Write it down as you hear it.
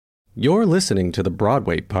You're listening to the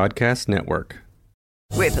Broadway Podcast Network.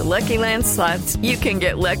 With the Lucky Land Slots, you can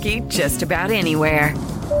get lucky just about anywhere.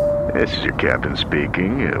 This is your captain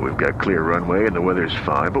speaking. We've got clear runway and the weather's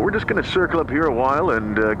fine, but we're just going to circle up here a while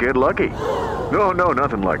and get lucky. No,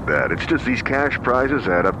 nothing like that. It's just these cash prizes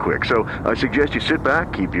add up quick. So I suggest you sit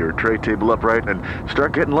back, keep your tray table upright, and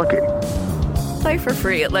start getting lucky. Play for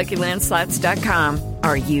free at LuckyLandSlots.com.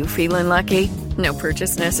 Are you feeling lucky? No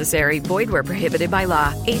purchase necessary. Void where prohibited by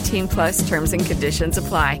law. 18+ terms and conditions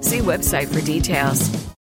apply. See website for details.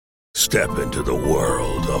 Step into the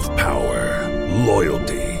world of power,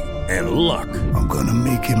 loyalty, and luck. I'm gonna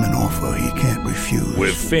make him an offer he can't refuse.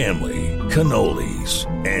 With family, cannolis,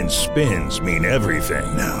 and spins mean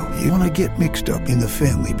everything. Now, you wanna get mixed up in the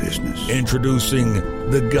family business. Introducing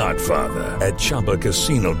The Godfather at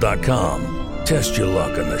ChumbaCasino.com. Test your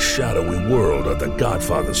luck in the shadowy world of The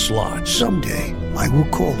Godfather slot. Someday, I will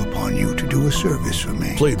call upon you to do a service for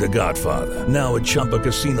me. Play The Godfather, now at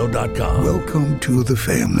ChumbaCasino.com. Welcome to the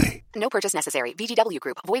family. No purchase necessary. VGW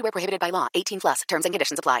Group. Void where prohibited by law. 18+. Terms and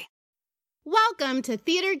conditions apply. Welcome to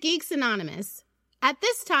Theater Geeks Anonymous. At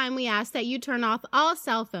this time, we ask that you turn off all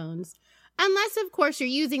cell phones. Unless, of course, you're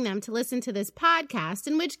using them to listen to this podcast,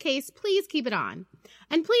 in which case, please keep it on.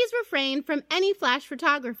 And please refrain from any flash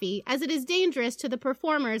photography, as it is dangerous to the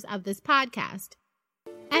performers of this podcast.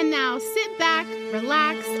 And now, sit back,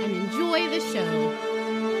 relax, and enjoy the show.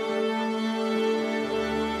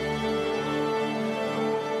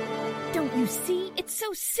 Don't you see? It's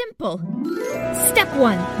so simple. Step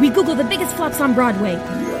 1, we Google the biggest flops on Broadway.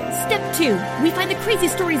 Step 2, we find the crazy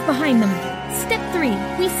stories behind them. Step 3,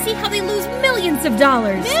 we see how they lose millions of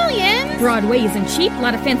dollars. Millions? Broadway isn't cheap. A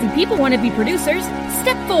lot of fancy people want to be producers.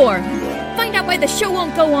 Step 4, find out why the show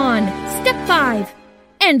won't go on. Step 5,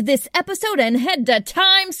 end this episode and head to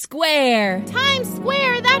Times Square. Times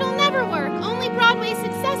Square? That'll never work. Only Broadway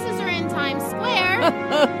successes are in Times Square.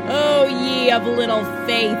 Oh, ye of little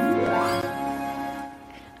faith.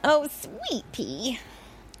 Oh, sweetie.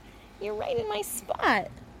 You're right in my spot.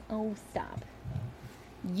 Oh, stop.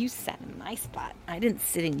 You sat in my spot. I didn't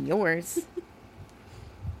sit in yours.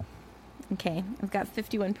 Okay, I've got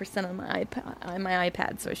 51% on my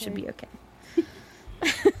iPad, so it should be okay.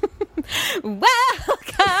 Welcome!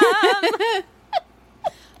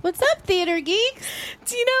 What's up, Theater Geeks?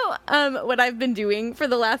 Do you know what I've been doing for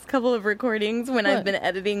the last couple of recordings when I've been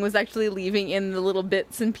editing was actually leaving in the little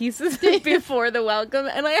bits and pieces before the welcome.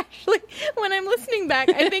 And I actually, when I'm listening back,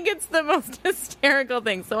 I think it's the most hysterical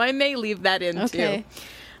thing. So I may leave that in too.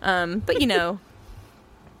 But you know,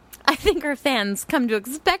 I think our fans come to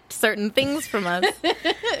expect certain things from us.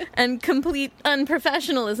 And complete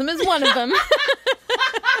unprofessionalism is one of them.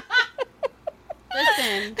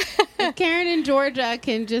 Listen, if Karen and Georgia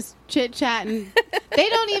can just chit-chat, and they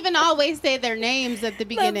don't even always say their names at the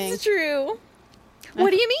beginning. That's true. What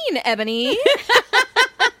do you mean, Ebony?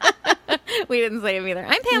 We didn't say him either.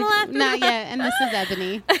 I'm Pamela. Not yet, and this is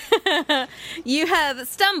Ebony. You have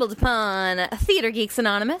stumbled upon Theater Geeks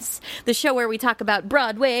Anonymous, the show where we talk about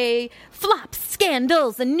Broadway flops,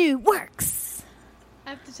 scandals, and new works. I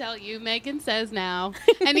have to tell you, Megan says now,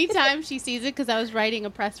 anytime she sees it, because I was writing a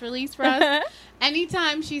press release for us,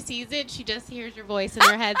 anytime she sees it, she just hears your voice in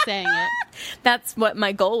her head saying it. That's what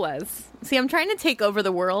my goal was. See, I'm trying to take over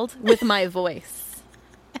the world with my voice.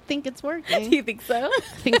 I think it's working. Do you think so? I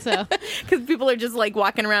think so. Because people are just like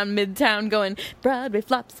walking around Midtown going, Broadway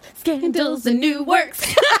flops, scandals, and new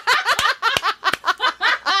works.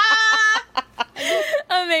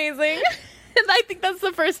 Amazing. I think that's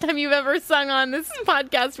the first time you've ever sung on this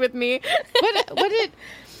podcast with me. What did...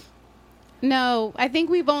 No, I think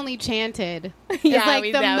we've only chanted. It's Yeah,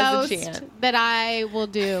 like that was a most chant. that I will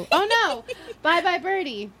do. Oh, no. Bye Bye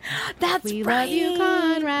Birdie. That's We right. love you,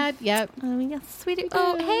 Conrad. Yep. Oh, yes, sweetie.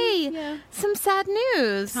 Oh, hey. Yeah. Some sad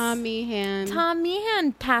news. Tom Meehan. Tom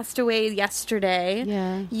Meehan passed away yesterday.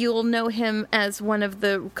 Yeah. You'll know him as one of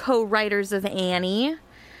the co-writers of Annie.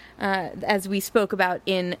 As we spoke about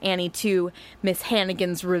in Annie 2, Miss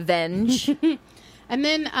Hannigan's Revenge. And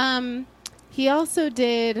then he also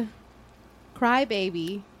did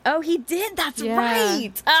Crybaby. Oh, he did. That's Yeah.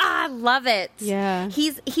 right. Ah, I love it. Yeah.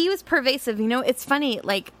 He was pervasive. You know, it's funny,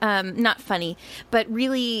 like, not funny, but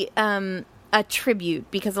really a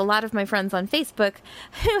tribute, because a lot of my friends on Facebook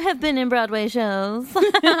who have been in Broadway shows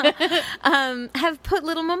have put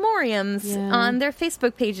little memoriams on their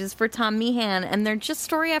Facebook pages for Tom Meehan, and they're just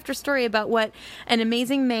story after story about what an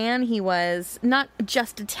amazing man he was. Not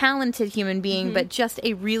just a talented human being, but just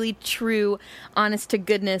a really true, honest to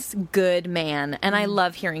goodness, good man. And I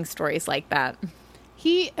love hearing stories like that.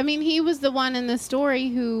 He was the one in the story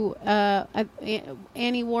who,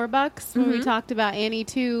 Annie Warbucks, when we talked about Annie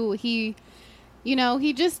too, he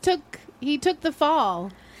took the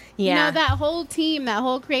fall. Yeah. That whole team, that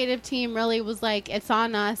whole creative team really was like, it's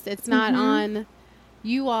on us. It's not on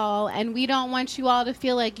you all. And we don't want you all to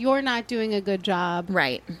feel like you're not doing a good job.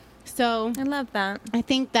 Right. So I love that. I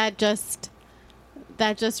think that just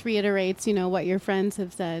reiterates, what your friends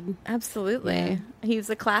have said. Absolutely. Yeah. He was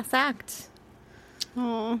a class act.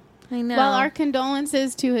 Oh, I know. Well, our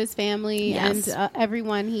condolences to his family Yes. and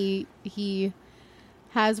everyone he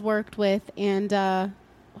has worked with. And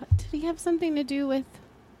did he have something to do with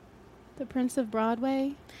the Prince of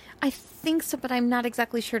Broadway? I think so, but I'm not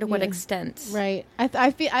exactly sure to what extent. Right.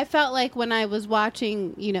 I felt like when I was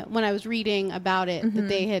watching, when I was reading about it, that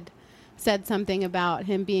they had said something about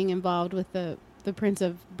him being involved with the Prince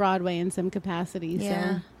of Broadway in some capacity.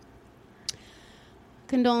 Yeah. So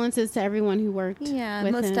condolences to everyone who worked with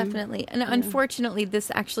most him. definitely. And unfortunately,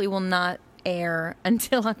 this actually will not air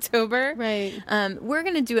until October. Right. We're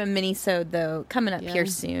going to do a mini-sode, though, coming up here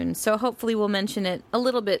soon. So hopefully we'll mention it a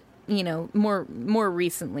little bit, more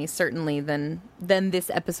recently, certainly, than this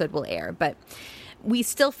episode will air. But we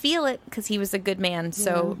still feel it because he was a good man.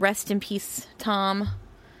 So rest in peace, Tom.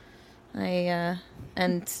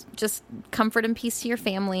 And just comfort and peace to your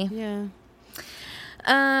family. Yeah.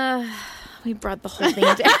 We brought the whole thing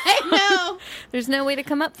down. I know. There's no way to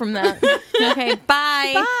come up from that. Okay,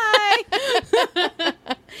 bye. Bye.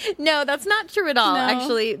 No, that's not true at all,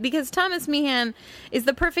 actually, because Thomas Meehan is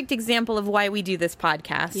the perfect example of why we do this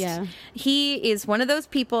podcast. Yeah. He is one of those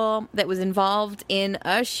people that was involved in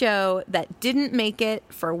a show that didn't make it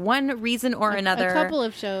for one reason or another. A couple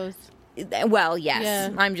of shows. Well, yes. Yeah.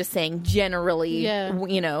 I'm just saying generally,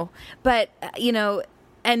 But,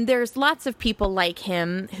 and there's lots of people like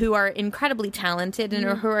him who are incredibly talented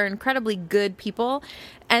and who are incredibly good people,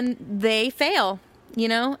 and they fail.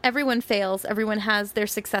 Everyone fails. Everyone has their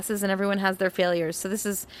successes and everyone has their failures. So this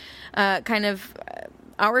is kind of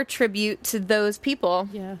our tribute to those people.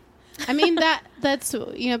 Yeah. I mean, that's,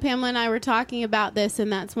 Pamela and I were talking about this,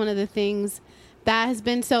 and that's one of the things that has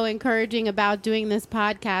been so encouraging about doing this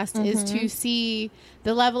podcast is to see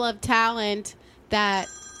the level of talent that...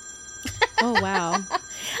 Oh, wow.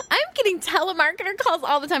 I'm getting telemarketer calls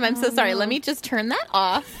all the time. I'm so sorry. Let me just turn that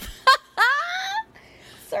off.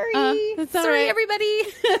 Sorry. That's all Sorry, right. everybody.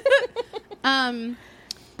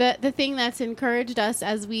 The thing that's encouraged us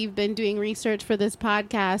as we've been doing research for this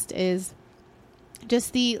podcast is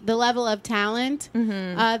just the level of talent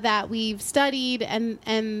that we've studied,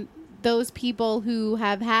 and those people who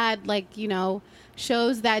have had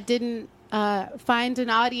shows that didn't find an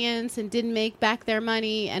audience and didn't make back their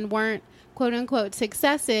money and weren't quote unquote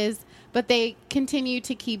successes, but they continue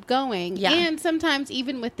to keep going. Yeah. And sometimes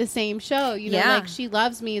even with the same show, like She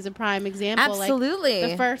Loves Me is a prime example. Absolutely.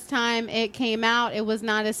 Like, the first time it came out, it was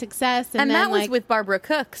not a success. And then, that was with Barbara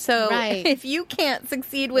Cook. So Right. if you can't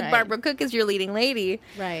succeed with Barbara Cook as your leading lady,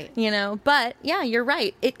 Right. But yeah, you're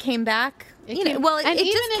right. It came back. It even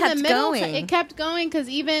just kept in the middle, going. it kept going because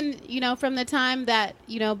even from the time that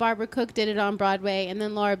Barbara Cook did it on Broadway and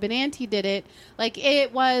then Laura Benanti did it,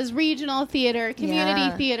 it was regional theater,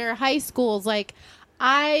 community theater, high schools.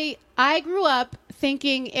 I grew up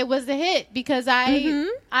thinking it was a hit because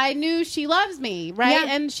I knew She Loves Me, right?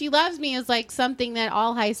 Yeah. And She Loves Me is something that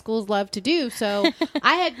all high schools love to do. So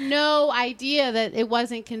I had no idea that it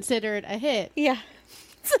wasn't considered a hit. Yeah.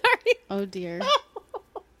 Sorry. Oh dear.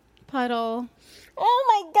 Puddle. Oh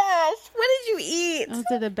my gosh. What did you eat? Was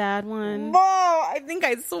it a bad one? Oh, I think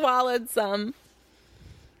I swallowed some.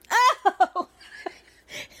 Oh.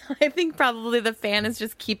 I think probably the fan is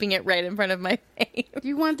just keeping it right in front of my face. Do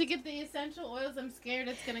you want to get the essential oils? I'm scared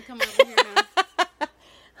it's going to come over here now.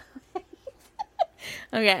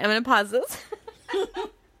 Okay, I'm going to pause this.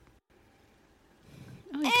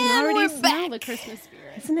 Oh, you can already smell the Christmas spirit.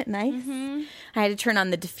 Isn't it nice? I had to turn on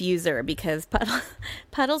the diffuser because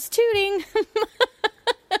Puddle's tooting.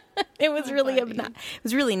 It was it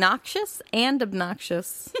was really noxious and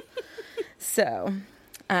obnoxious. So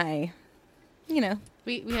I,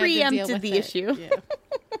 we preempted the issue. Yeah.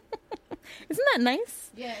 Isn't that nice?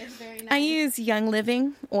 Yeah, it's very nice. I use Young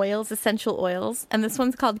Living oils, essential oils, and this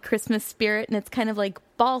one's called Christmas Spirit, and it's kind of like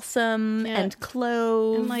balsam and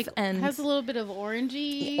clove, and has a little bit of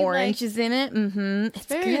orangey. Orange is in it. It's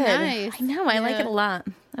very good. nice. I know. I like it a lot.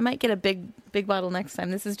 I might get a big bottle next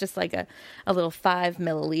time. This is just like a little 5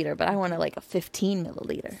 milliliter, but I want a 15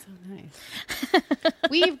 milliliter. So nice.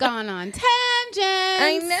 We've gone on tangents.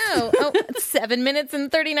 I know. Oh, 7 minutes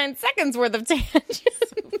and 39 seconds worth of tangents.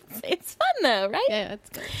 It's fun though, right? Yeah, that's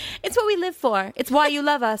good. It's what we live for. It's why you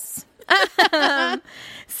love us.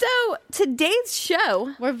 So today's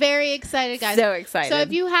show, We're very excited, guys. So excited. So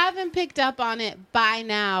if you haven't picked up on it by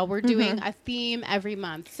now, we're doing a theme every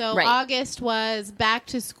month. So Right. August was back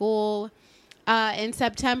to school. In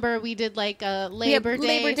September, we did like a Labor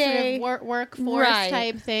Day. Sort of workforce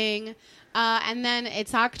type thing. And then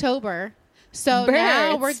it's October. So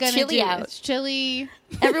now we're going to do It's chilly.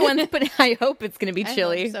 Everyone's putting, I hope it's going to be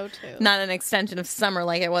chilly. I hope so too. Not an extension of summer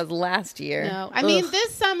like it was last year. No. I mean,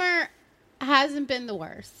 this summer hasn't been the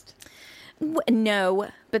worst. No,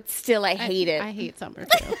 but still I hate it. I hate summer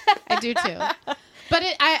too. I do too. But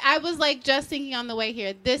I was like just thinking on the way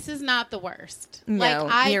here, this is not the worst. No,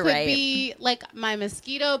 like I you're could right. be like my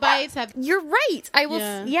mosquito bites have You're right. I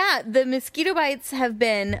will. Yeah, the mosquito bites have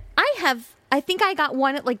been. I think I got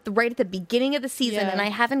one at like right at the beginning of the season, and I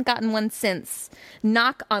haven't gotten one since.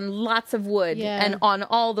 Knock on lots of wood and on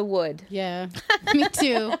all the wood. Yeah, me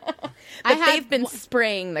too. But they've been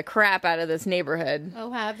spraying the crap out of this neighborhood.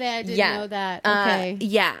 Oh, have they? I didn't know that. Okay.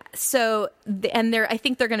 Yeah. So, I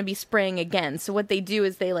think they're going to be spraying again. So what they do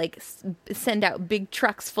is they like send out big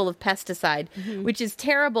trucks full of pesticide, which is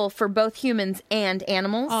terrible for both humans and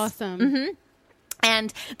animals. Awesome. Mm-hmm.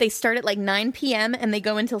 And they start at like 9 p.m. and they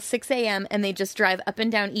go until 6 a.m. and they just drive up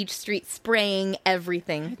and down each street spraying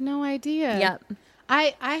everything. I had no idea. Yep.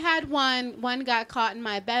 I had one got caught in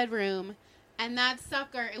my bedroom, and that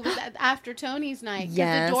sucker, it was after Tony's night.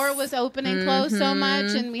 Yes. The door was open and closed so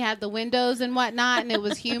much, and we had the windows and whatnot, and it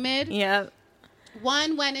was humid. Yep.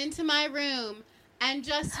 One went into my room and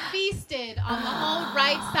just feasted on the whole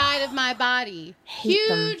right side of my body.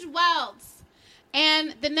 Huge welts.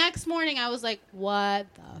 And the next morning, I was like, what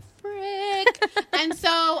the frick? And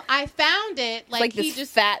so I found it. Like this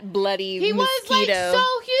just fat, bloody he mosquito. Was like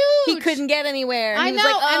so huge. He couldn't get anywhere. I He was know.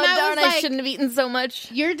 like, oh, and darn, I I shouldn't have eaten so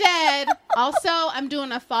much. You're dead. Also, I'm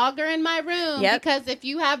doing a fogger in my room because if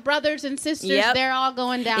you have brothers and sisters, they're all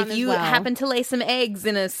going down as well. If you happen to lay some eggs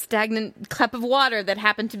in a stagnant cup of water that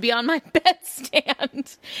happened to be on my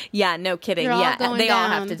bedstand. Yeah, no kidding. They all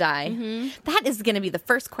have to die. Mm-hmm. That is going to be the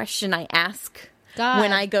first question I ask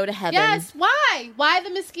when I go to heaven. Yes, why? Why the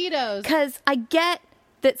mosquitoes? Because I get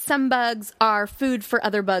that some bugs are food for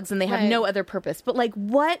other bugs and they have no other purpose. But like,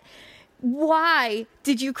 why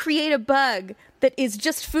did you create a bug that is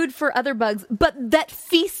just food for other bugs, but that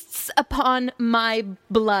feasts upon my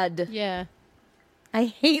blood? Yeah. I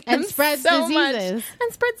hate them and spreads so diseases. much.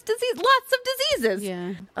 And spreads disease. Lots of diseases.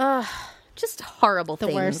 Yeah. Ugh. Just horrible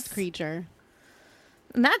things. The worst creature.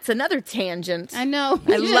 And that's another tangent. I know.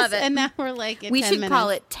 I love it. And now we're like at we 10 should minutes. call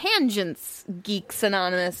it Tangents Geeks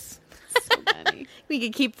Anonymous. So funny. We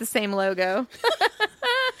could keep the same logo.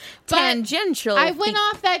 Tangential. I went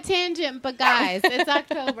off that tangent, but guys, it's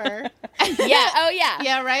October. Yeah. Oh, yeah.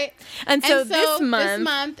 Yeah, right? And so this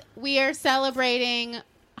month we are celebrating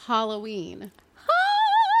Halloween.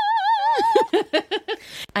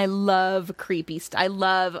 I love creepy stuff. I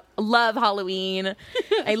love Halloween.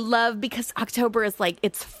 I love because October is like,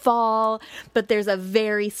 it's fall, but there's a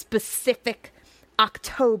very specific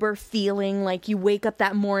October feeling. Like you wake up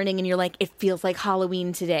that morning and you're like, it feels like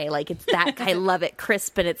Halloween today. Like it's that, I love it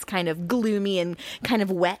crisp and it's kind of gloomy and kind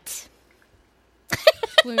of wet.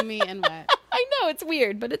 Gloomy and wet. I know, it's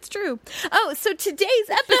weird, but it's true. Oh, so today's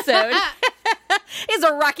episode is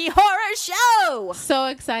a Rocky Horror Show. So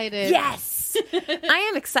excited. Yes. I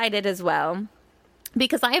am excited as well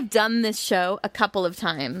because I have done this show a couple of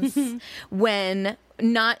times when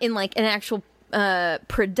not in like an actual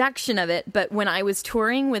production of it, but when I was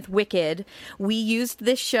touring with Wicked, we used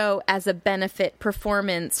this show as a benefit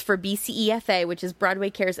performance for BCEFA, which is Broadway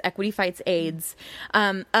Cares Equity Fights AIDS,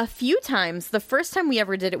 a few times. The first time we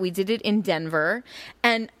ever did it, we did it in Denver,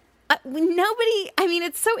 and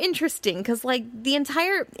it's so interesting because like the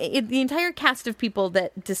entire cast of people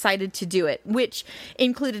that decided to do it, which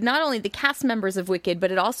included not only the cast members of Wicked,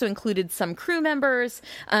 but it also included some crew members,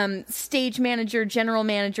 stage manager, general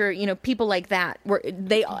manager, people like that, where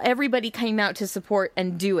everybody came out to support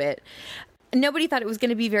and do it. Nobody thought it was going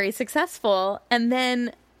to be very successful. And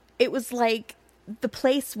then it was like the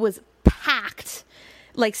place was packed,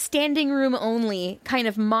 like standing room only, kind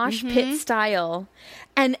of mosh pit style,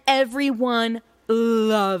 and everyone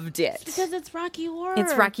loved it. It's because it's Rocky Horror.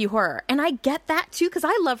 It's Rocky Horror. And I get that too, because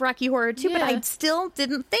I love Rocky Horror too, but I still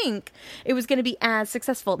didn't think it was going to be as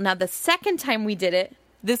successful. Now, the second time we did it,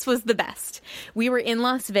 this was the best. We were in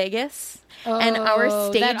Las Vegas, and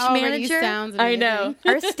our stage manager, sounds amazing. I know,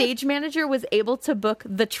 our stage manager was able to book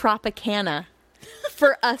the Tropicana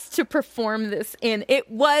for us to perform this in.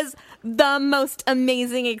 It was the most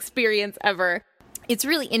amazing experience ever. It's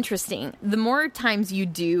really interesting. The more times you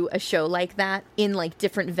do a show like that in like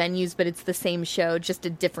different venues, but it's the same show, just a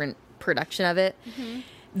different production of it,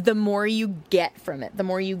 the more you get from it, the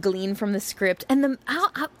more you glean from the script, and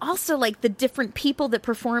also like the different people that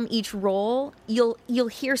perform each role, you'll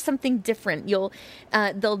hear something different.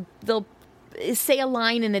 They'll say a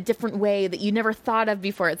line in a different way that you never thought of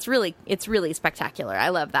before. It's really spectacular. I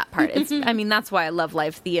love that part. That's why I love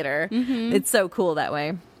live theater. It's so cool that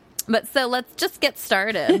way. But so let's just get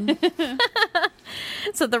started.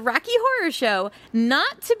 So the Rocky Horror Show,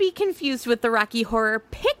 not to be confused with the Rocky Horror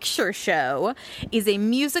Picture Show, is a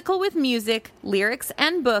musical with music, lyrics,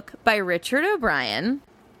 and book by Richard O'Brien.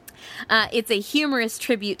 It's a humorous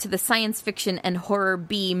tribute to the science fiction and horror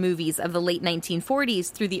B movies of the late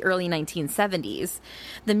 1940s through the early 1970s.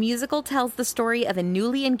 The musical tells the story of a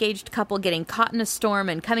newly engaged couple getting caught in a storm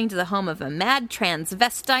and coming to the home of a mad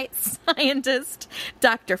transvestite scientist,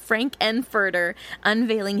 Dr. Frank N. Furter,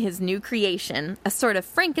 unveiling his new creation, a sort of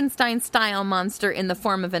Frankenstein-style monster in the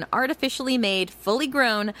form of an artificially made, fully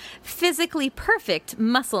grown, physically perfect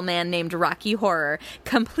muscle man named Rocky Horror,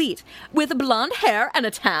 complete with blonde hair and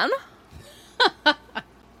a tan.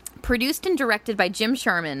 Produced and directed by Jim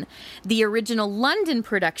Sharman, the original London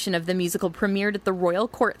production of the musical premiered at the Royal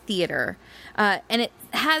Court Theatre. And it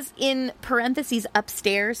has in parentheses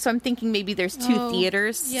upstairs, so I'm thinking maybe there's two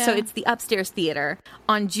theaters. Yeah. So it's the upstairs theater.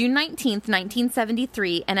 On June 19th,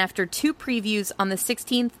 1973, and after two previews on the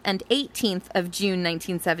 16th and 18th of June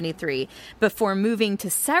 1973, before moving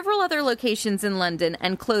to several other locations in London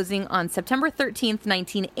and closing on September 13th,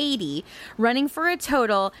 1980, running for a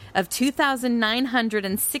total of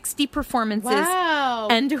 2,960 performances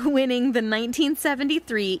and winning the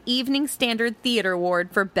 1973 Evening Standard Theatre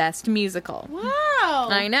Award for Best Musical. Wow.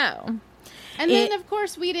 I know. And then, of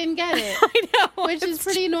course, we didn't get it. I know. Which is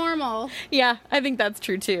pretty normal. Yeah, I think that's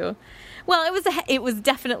true, too. Well, it was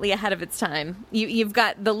definitely ahead of its time. You've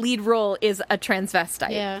got the lead role is a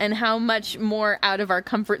transvestite. Yeah. And how much more out of our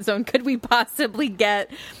comfort zone could we possibly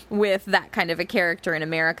get with that kind of a character in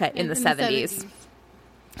America in the 70s?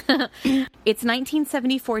 Its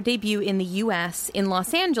 1974 debut in the U.S. in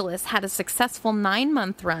Los Angeles had a successful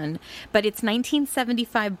 9-month run, but its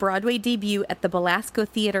 1975 Broadway debut at the Belasco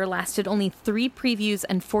Theater lasted only 3 previews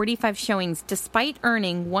and 45 showings, despite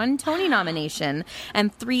earning 1 Tony nomination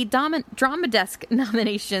and 3 Drama Desk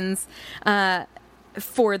nominations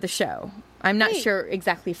for the show. I'm not sure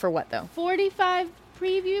exactly for what, though. 45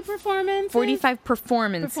 preview performances? 45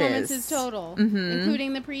 performances. Performances total,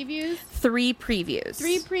 including the previews? 3 previews.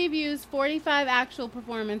 3 previews, 45 actual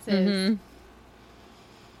performances.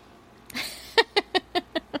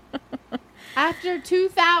 After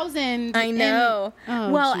 2000. I know. Geez.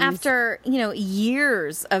 After,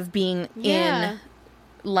 years of being in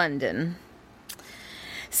London.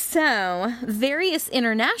 So, various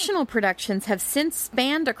international productions have since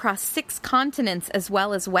spanned across 6 continents as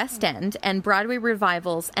well as West End and Broadway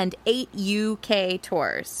revivals and 8 UK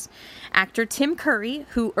tours. Actor Tim Curry,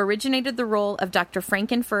 who originated the role of Dr.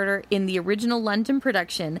 Frankenfurter in the original London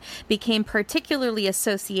production, became particularly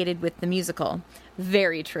associated with the musical.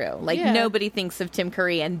 Very true. Nobody thinks of Tim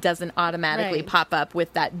Curry and doesn't automatically pop up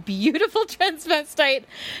with that beautiful transvestite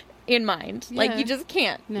in mind. Yeah. You just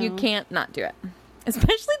can't. No. You can't not do it.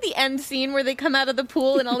 Especially the end scene where they come out of the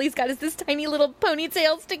pool and all he's got is this tiny little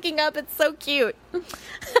ponytail sticking up. It's so cute.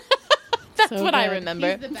 That's so what I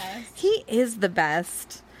remember. He's the best. He is the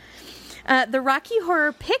best. The Rocky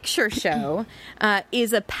Horror Picture Show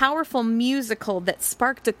is a powerful musical that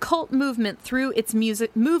sparked a cult movement through its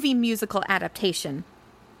movie musical adaptation.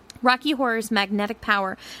 Rocky Horror's magnetic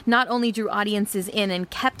power not only drew audiences in and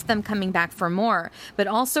kept them coming back for more, but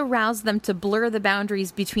also roused them to blur the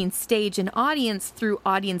boundaries between stage and audience through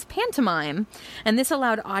audience pantomime, and this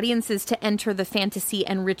allowed audiences to enter the fantasy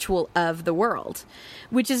and ritual of the world,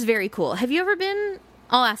 which is very cool. Have you ever been...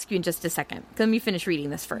 I'll ask you in just a second. Let me finish reading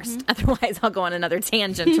this first. Otherwise, I'll go on another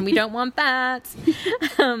tangent, and we don't want that.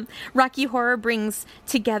 Rocky Horror brings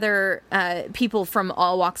together people from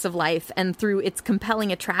all walks of life, and through its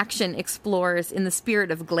compelling attraction, explores, in the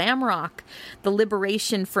spirit of glam rock, the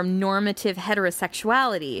liberation from normative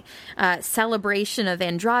heterosexuality, celebration of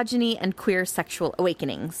androgyny, and queer sexual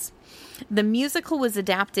awakenings. The musical was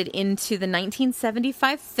adapted into the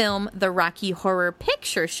 1975 film The Rocky Horror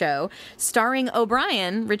Picture Show, starring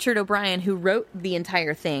Richard O'Brien, who wrote the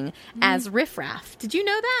entire thing, as Riff Raff. Did you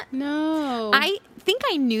know that? No. I think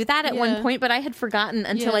I knew that at one point, but I had forgotten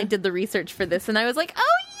until I did the research for this, and I was like,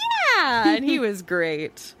 oh, yeah! And he was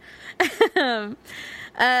great. And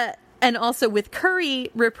also with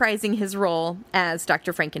Curry reprising his role as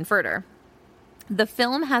Dr. Frankenfurter. The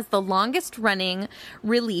film has the longest running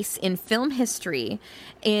release in film history.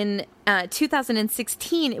 In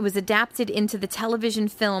 2016, it was adapted into the television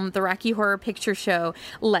film, The Rocky Horror Picture Show,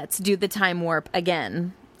 Let's Do the Time Warp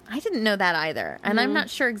Again. I didn't know that either, and I'm not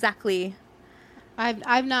sure exactly.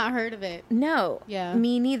 I've not heard of it. No. Yeah.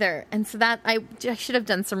 Me neither. And so that I should have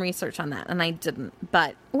done some research on that, and I didn't.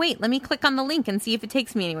 But wait, let me click on the link and see if it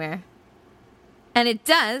takes me anywhere. And it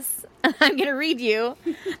does. I'm going to read you.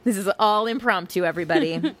 This is all impromptu,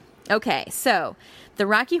 everybody. Okay, so the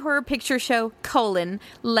Rocky Horror Picture Show,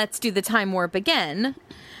 Let's Do the Time Warp Again,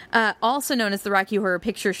 also known as the Rocky Horror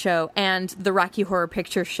Picture Show and the Rocky Horror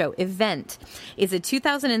Picture Show Event, is a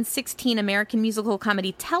 2016 American musical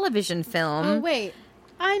comedy television film. Oh, wait.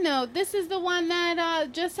 I know. This is the one that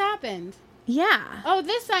just happened. Yeah. Oh,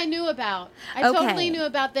 this I knew about. I Okay. totally knew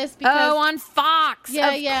about this because... Oh, on Fox.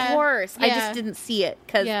 Yeah, of yeah. course. I Yeah. just didn't see it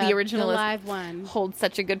because Yeah, the original the is- live one. holds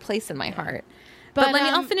such a good place in my heart. But let me,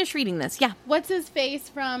 I'll finish reading this. Yeah. What's his face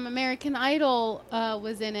from American Idol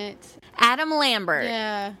was in it? Adam Lambert.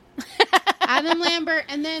 Yeah. Adam Lambert,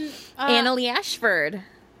 and then... Annalee Ashford.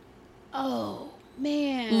 Oh,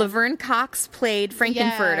 man. Laverne Cox played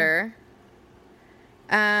Frankenfurter.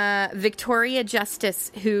 Victoria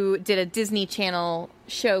Justice, who did a Disney Channel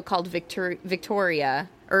show called Victoria,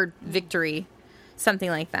 or Victory, something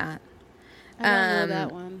like that. I don't know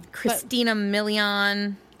that one. Christina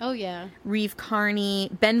Milian. Oh, yeah. Reeve Carney.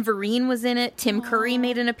 Ben Vereen was in it. Tim Curry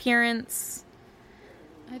made an appearance.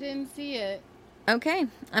 I didn't see it. Okay.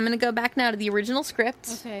 I'm going to go back now to the original script.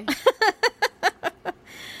 Okay.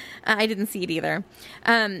 I didn't see it either.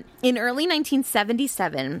 In early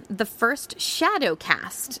 1977, the first shadow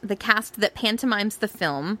cast, the cast that pantomimes the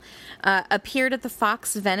film, appeared at the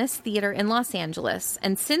Fox Venice Theater in Los Angeles.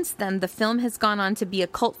 And since then, the film has gone on to be a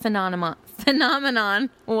cult phenomenon.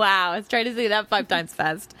 Wow, I was trying to say that 5 times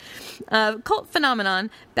fast. Cult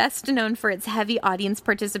phenomenon, best known for its heavy audience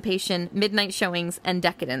participation, midnight showings, and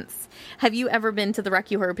decadence. Have you ever been to the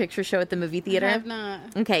Rocky Horror Picture Show at the movie theater? I have not.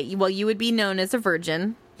 Okay, well, you would be known as a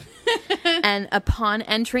virgin. And upon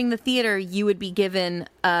entering the theater, you would be given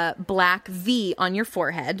a black V on your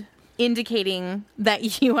forehead, indicating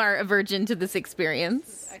that you are a virgin to this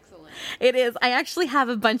experience. Excellent. It is. I actually have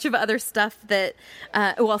a bunch of other stuff that,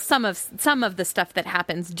 some of the stuff that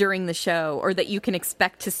happens during the show, or that you can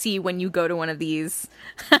expect to see when you go to one of these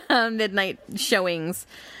midnight showings.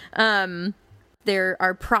 There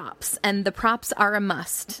are props, and the props are a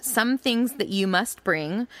must. Some things that you must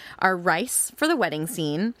bring are rice for the wedding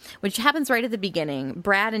scene, which happens right at the beginning.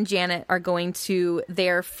 Brad and Janet are going to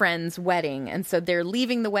their friend's wedding, and so they're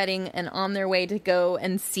leaving the wedding and on their way to go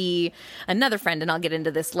and see another friend, and I'll get into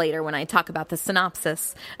this later when I talk about the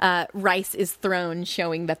synopsis. Rice is thrown,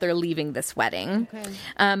 showing that they're leaving this wedding.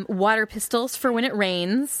 Okay. Water pistols for when it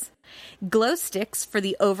rains. Glow sticks for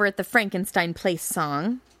the Over at the Frankenstein Place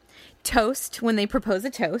song. Toast when they propose a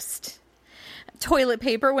toast. Toilet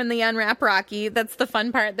paper when they unwrap Rocky. That's the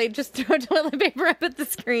fun part. They just throw toilet paper up at the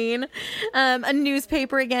screen. A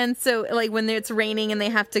newspaper again. So like when it's raining and they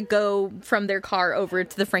have to go from their car over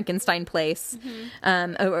to the Frankenstein place,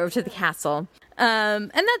 over to the castle.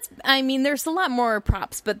 And there's a lot more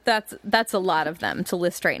props, but that's a lot of them to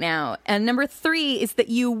list right now. And number 3 is that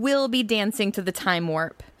you will be dancing to the time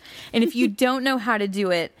warp. And if you don't know how to do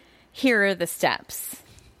it, here are the steps.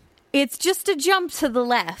 It's just a jump to the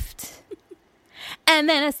left, and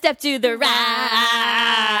then a step to the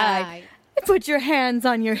right. Put your hands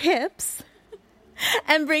on your hips,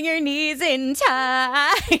 and bring your knees in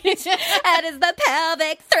tight. That is the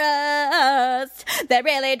pelvic thrust that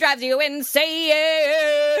really drives you insane.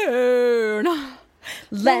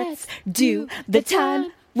 Let's do the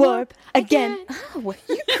time warp again. Oh,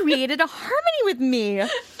 you created a harmony with me.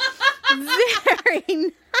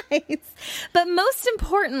 Very nice. But most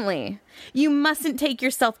importantly, you mustn't take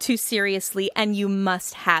yourself too seriously, and you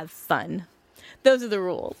must have fun. Those are the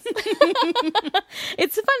rules.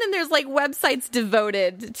 It's fun, and there's like websites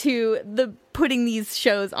devoted to the putting these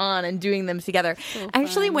shows on and doing them together. So I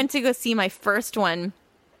actually went to go see my first one,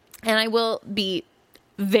 and I will be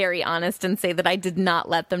very honest and say that I did not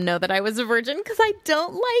let them know that I was a virgin, because I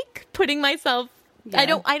don't like putting myself.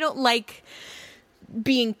 Yeah. I don't like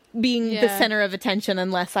being the center of attention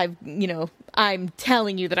unless I'm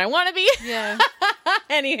telling you that I want to be. Yeah.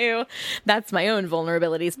 Anywho, that's my own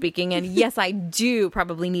vulnerability speaking. And yes, I do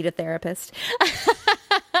probably need a therapist.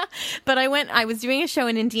 But I was doing a show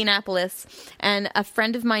in Indianapolis, and a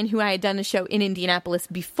friend of mine who I had done a show in Indianapolis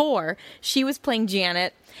before, she was playing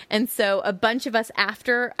Janet. And so a bunch of us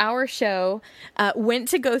after our show went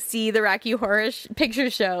to go see the Rocky Horror Picture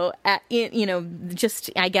Show just,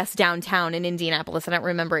 I guess, downtown in Indianapolis. I don't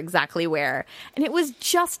remember exactly where. And it was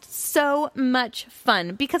just so much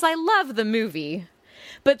fun because I love the movie.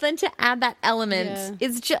 But then to add that element,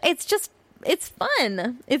 it's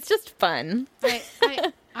fun. It's just fun.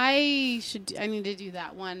 I need to do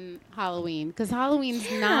that one Halloween because Halloween's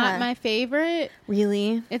not my favorite.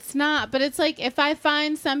 Really? It's not, but it's like if I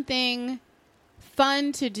find something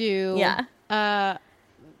fun to do,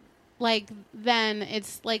 like then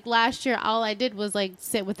it's like last year all I did was like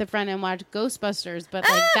sit with a friend and watch Ghostbusters, but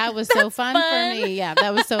like that was so fun for me. Yeah,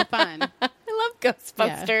 that was so fun. I love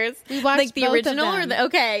Ghostbusters. Yeah. We watched like the both original of or them.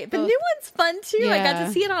 the new one's fun too. I got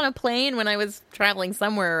to see it on a plane when I was traveling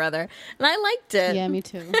somewhere or other, and I liked it. Yeah, me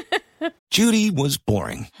too. Judy was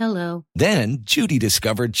boring. Hello. Then Judy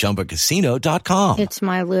discovered ChumbaCasino.com. It's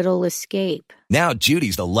my little escape. Now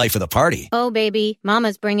Judy's the life of the party. Oh, baby,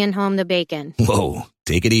 mama's bringing home the bacon. Whoa,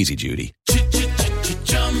 take it easy, Judy.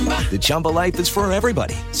 The Chumba life is for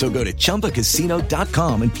everybody. So go to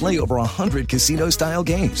ChumbaCasino.com and play over 100 casino-style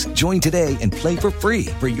games. Join today and play for free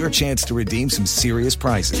for your chance to redeem some serious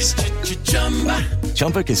prizes.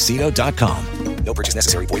 ChumbaCasino.com. No purchase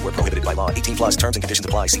necessary. Void where prohibited by law. 18+ terms and conditions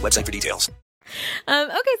apply. See website for details.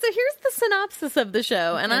 Okay, so here's the synopsis of the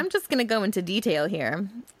show, and I'm just going to go into detail here.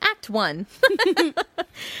 Act 1.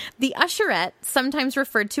 The usherette, sometimes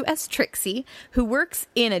referred to as Trixie, who works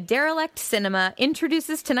in a derelict cinema,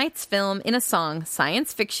 introduces tonight's film in a song,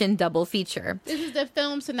 science fiction double feature. This is the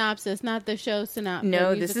film synopsis, not the show synopsis.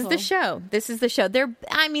 No, this is the show. This is the show. They're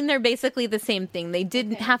basically the same thing. They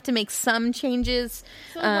did have to make some changes.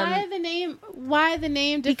 So why the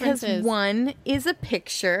name differences? Because one is a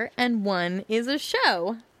picture and one is a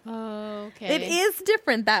show. Oh, okay. It is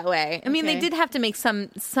different that way. I mean, they did have to make some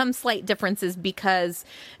slight differences because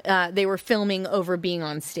they were filming over being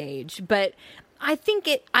on stage. But I think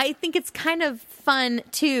it's kind of fun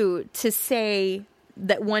too to say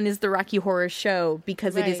that one is the Rocky Horror Show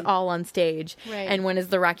because it is all on stage, and one is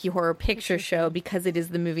the Rocky Horror Picture Show because it is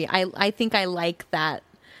the movie. I think I like that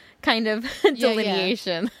kind of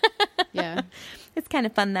delineation. Yeah. It's kind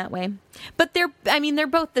of fun that way. But they're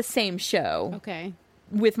both the same show. Okay.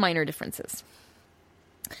 With minor differences.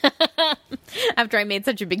 After I made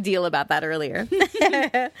such a big deal about that earlier.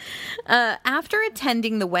 After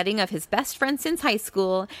attending the wedding of his best friend since high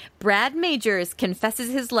school, Brad Majors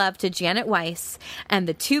confesses his love to Janet Weiss, and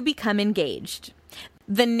the two become engaged.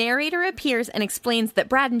 The narrator appears and explains that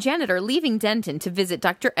Brad and Janet are leaving Denton to visit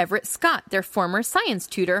Dr. Everett Scott, their former science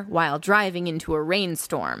tutor, while driving into a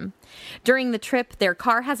rainstorm. During the trip, their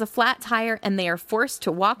car has a flat tire and they are forced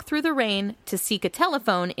to walk through the rain to seek a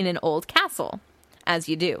telephone in an old castle. As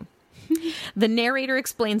you do. The narrator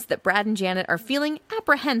explains that Brad and Janet are feeling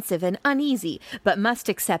apprehensive and uneasy, but must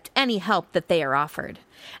accept any help that they are offered.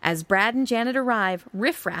 As Brad and Janet arrive,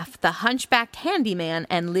 Riff Raff, the hunchbacked handyman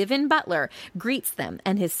and live-in butler, greets them,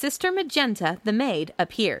 and his sister Magenta, the maid,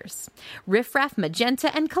 appears. Riff Raff,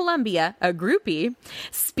 Magenta, and Columbia, a groupie,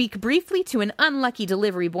 speak briefly to an unlucky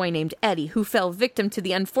delivery boy named Eddie, who fell victim to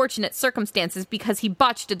the unfortunate circumstances because he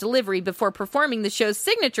botched a delivery before performing the show's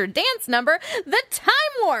signature dance number, the Time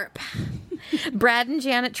Warp. Brad and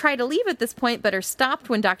Janet try to leave at this point, but are stopped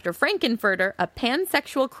when Dr. Frankenfurter, a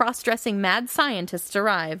pansexual cross-dressing mad scientist,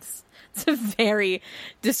 arrives. It's very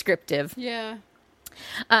descriptive. Yeah.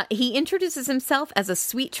 He introduces himself as a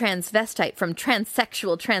sweet transvestite from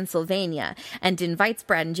transsexual Transylvania and invites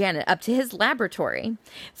Brad and Janet up to his laboratory.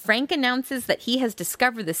 Frank announces that he has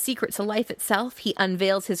discovered the secret to life itself. He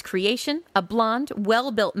unveils his creation, a blonde,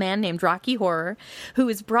 well-built man named Rocky Horror, who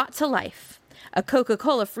is brought to life. A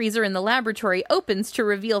Coca-Cola freezer in the laboratory opens to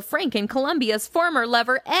reveal Frank and Columbia's former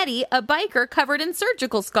lover, Eddie, a biker covered in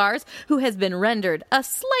surgical scars who has been rendered a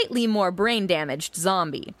slightly more brain-damaged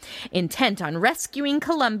zombie. Intent on rescuing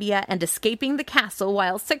Columbia and escaping the castle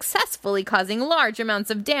while successfully causing large amounts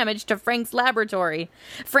of damage to Frank's laboratory.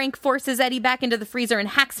 Frank forces Eddie back into the freezer and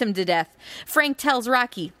hacks him to death. Frank tells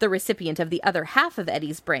Rocky, the recipient of the other half of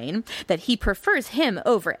Eddie's brain, that he prefers him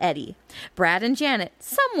over Eddie. Brad and Janet,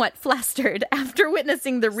 somewhat flustered after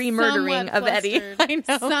witnessing the remurdering of Eddie. I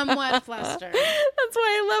know. Somewhat flustered. That's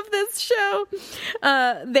why I love this show.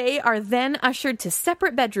 They are then ushered to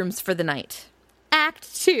separate bedrooms for the night.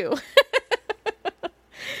 Act 2.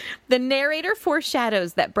 The narrator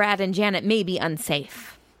foreshadows that Brad and Janet may be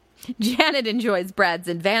unsafe. Janet enjoys Brad's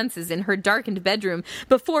advances in her darkened bedroom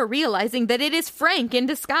before realizing that it is Frank in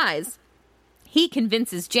disguise. He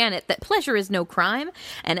convinces Janet that pleasure is no crime,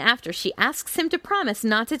 and after she asks him to promise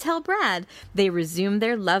not to tell Brad, they resume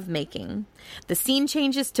their lovemaking. The scene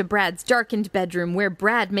changes to Brad's darkened bedroom, where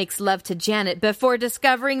Brad makes love to Janet before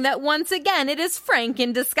discovering that once again it is Frank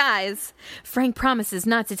in disguise. Frank promises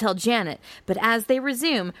not to tell Janet, but as they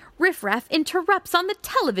resume, Riff Raff interrupts on the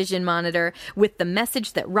television monitor with the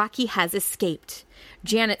message that Rocky has escaped.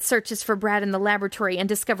 Janet searches for Brad in the laboratory and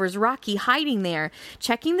discovers Rocky hiding there.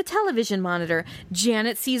 Checking the television monitor,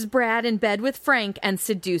 Janet sees Brad in bed with Frank and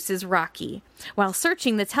seduces Rocky. While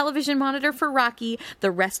searching the television monitor for Rocky,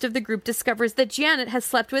 the rest of the group discovers that Janet has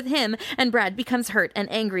slept with him, and Brad becomes hurt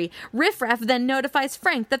and angry. Riff Raff then notifies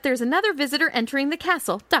Frank that there's another visitor entering the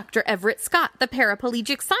castle, Dr. Everett Scott, the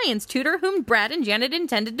paraplegic science tutor whom Brad and Janet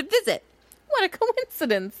intended to visit. What a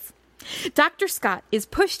coincidence! Dr. Scott is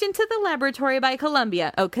pushed into the laboratory by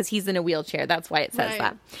Columbia. Oh, because he's in a wheelchair. That's why it says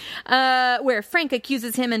that. Where Frank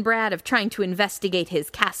accuses him and Brad of trying to investigate his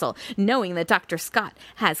castle, knowing that Dr. Scott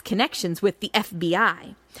has connections with the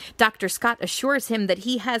FBI. Dr. Scott assures him that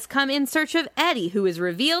he has come in search of Eddie, who is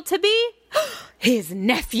revealed to be his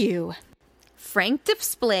nephew. Frank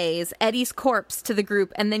displays Eddie's corpse to the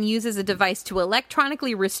group and then uses a device to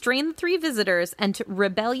electronically restrain the three visitors and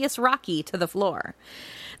rebellious Rocky to the floor.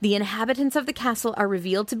 The inhabitants of the castle are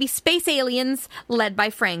revealed to be space aliens led by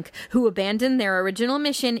Frank, who abandoned their original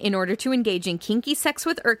mission in order to engage in kinky sex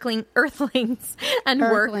with Earthlings and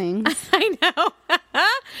work. I know.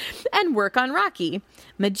 And work on Rocky.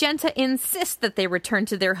 Magenta insists that they return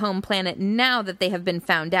to their home planet now that they have been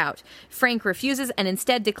found out. Frank refuses and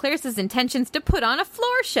instead declares his intentions to put on a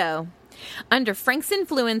floor show. Under Frank's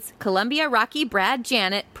influence, Columbia, Rocky, Brad,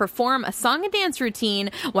 Janet perform a song and dance routine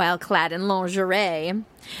while clad in lingerie.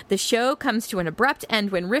 The show comes to an abrupt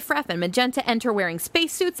end when Riff Raff and Magenta enter wearing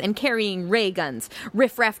spacesuits and carrying ray guns.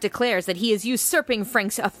 Riff Raff declares that he is usurping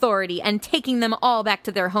Frank's authority and taking them all back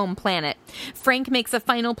to their home planet. Frank makes a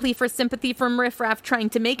final plea for sympathy from Riff Raff,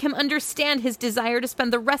 trying to make him understand his desire to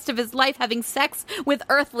spend the rest of his life having sex with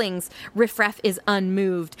Earthlings. Riff Raff is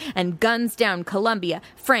unmoved and guns down Columbia,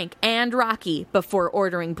 Frank, and Rocky before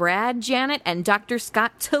ordering Brad, Janet, and Dr.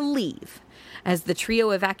 Scott to leave. As the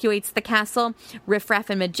trio evacuates the castle, Riff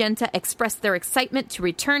Raff and Magenta express their excitement to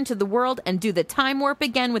return to the world and do the time warp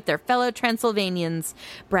again with their fellow Transylvanians.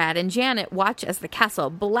 Brad and Janet watch as the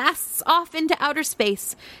castle blasts off into outer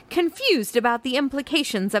space, confused about the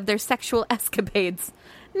implications of their sexual escapades.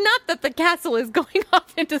 Not that the castle is going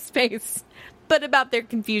off into space, but about their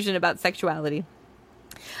confusion about sexuality.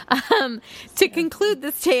 To conclude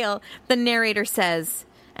this tale, the narrator says,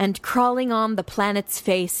 "And crawling on the planet's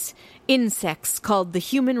face, insects called the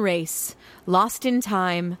human race, lost in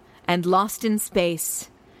time and lost in space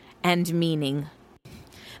and meaning."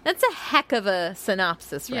 That's a heck of a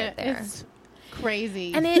synopsis right there. It's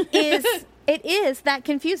crazy. And it is that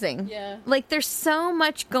confusing. Yeah. Like, there's so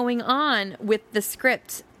much going on with the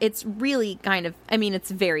script. It's really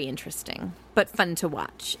it's very interesting, but fun to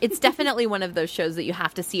watch. It's definitely one of those shows that you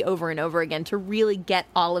have to see over and over again to really get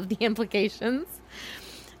all of the implications.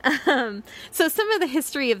 So some of the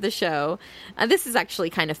history of the show, this is actually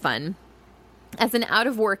kind of fun. As an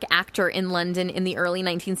out-of-work actor in London in the early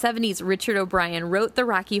 1970s, Richard O'Brien wrote the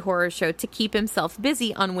Rocky Horror Show to keep himself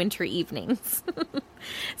busy on winter evenings.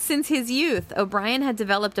 Since his youth, O'Brien had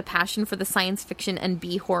developed a passion for the science fiction and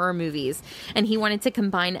B-horror movies, and he wanted to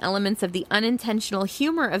combine elements of the unintentional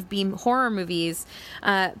humor of B-horror movies,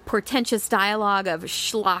 portentous dialogue of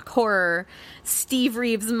schlock horror, Steve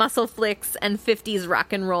Reeves muscle flicks, and 50s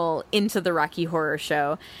rock and roll into the Rocky Horror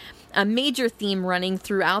Show. A major theme running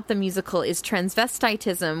throughout the musical is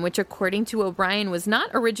transvestitism, which, according to O'Brien, was not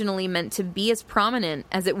originally meant to be as prominent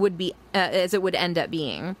as it would end up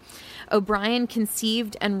being. O'Brien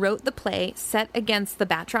conceived and wrote the play set against the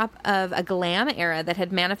backdrop of a glam era that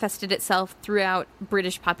had manifested itself throughout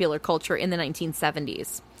British popular culture in the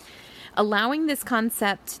 1970s. Allowing this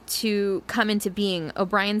concept to come into being,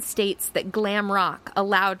 O'Brien states that glam rock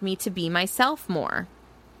allowed me to be myself more.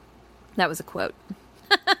 That was a quote.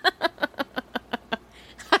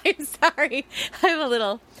 I'm sorry. I'm a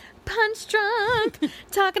little punch drunk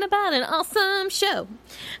talking about an awesome show.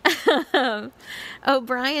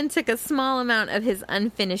 O'Brien took a small amount of his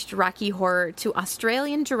unfinished Rocky Horror to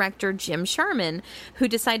Australian director Jim Sharman, who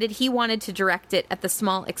decided he wanted to direct it at the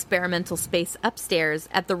small experimental space upstairs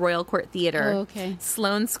at the Royal Court Theatre,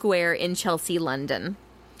 Sloane Square in Chelsea, London,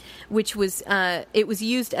 which was it was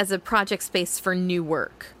used as a project space for new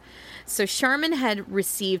work. So Sharman had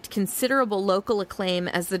received considerable local acclaim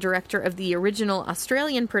as the director of the original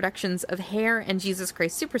Australian productions of Hair and Jesus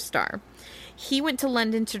Christ Superstar. He went to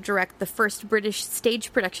London to direct the first British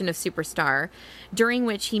stage production of Superstar, during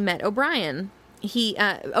which he met O'Brien.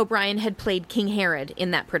 O'Brien had played King Herod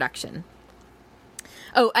in that production.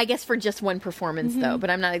 Oh, I guess for just one performance, though, but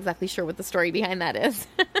I'm not exactly sure what the story behind that is.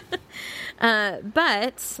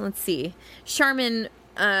 But, let's see. Sharman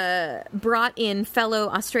brought in fellow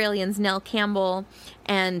Australians Nell Campbell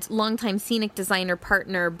and longtime scenic designer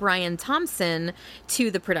partner Brian Thompson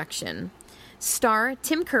to the production. Star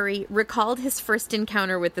Tim Curry recalled his first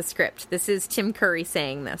encounter with the script. This is Tim Curry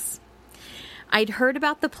saying this. I'd heard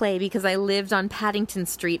about the play because I lived on Paddington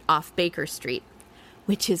Street off Baker Street,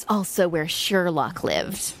 which is also where Sherlock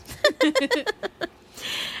lived.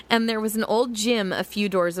 And there was an old gym a few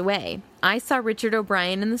doors away. I saw Richard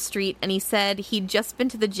O'Brien in the street, and he said he'd just been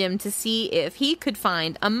to the gym to see if he could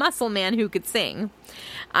find a muscle man who could sing.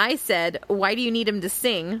 I said, why do you need him to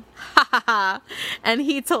sing? Ha ha ha. And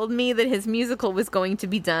he told me that his musical was going to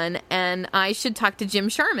be done, and I should talk to Jim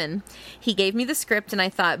Sharman. He gave me the script, and I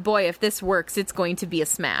thought, boy, if this works, it's going to be a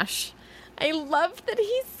smash. I love that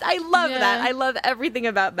that. I love everything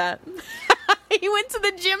about that. He went to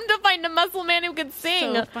the gym to find a muscle man who could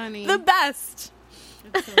sing. So funny. The best.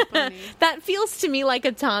 It's so funny. That feels to me like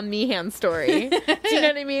a Tom Meehan story. Do you know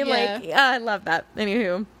what I mean? Yeah. Like, I love that.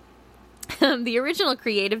 Anywho. The original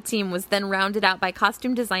creative team was then rounded out by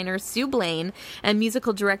costume designer Sue Blaine and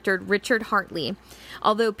musical director Richard Hartley,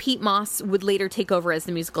 although Pete Moss would later take over as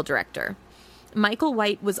the musical director. Michael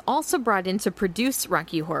White was also brought in to produce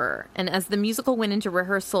Rocky Horror, and as the musical went into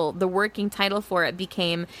rehearsal, the working title for it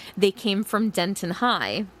became They Came from Denton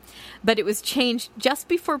High. But it was changed just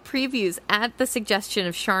before previews at the suggestion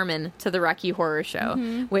of Sharman to the Rocky Horror Show,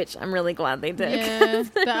 which I'm really glad they did. Yeah.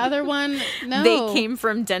 The other one, no. They Came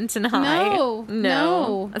from Denton High.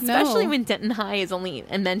 No. Especially when Denton High is only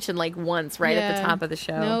mentioned like once right at the top of the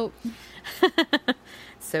show. Nope.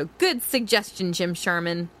 So good suggestion, Jim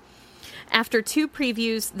Sharman. After 2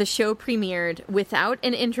 previews, the show premiered without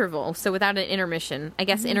an interval, so without an intermission. I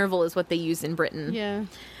guess interval is what they use in Britain. Yeah.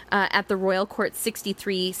 At the Royal Court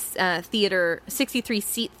 63 seat theater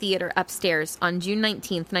upstairs on June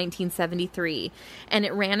 19th, 1973, and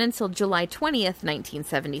it ran until July 20th,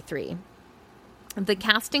 1973. The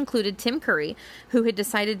cast included Tim Curry, who had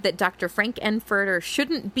decided that Dr. Frank Enfurter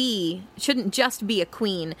shouldn't just be a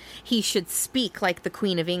queen. He should speak like the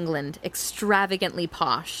Queen of England, extravagantly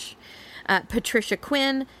posh. Patricia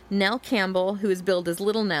Quinn, Nell Campbell, who is billed as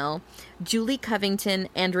Little Nell, Julie Covington,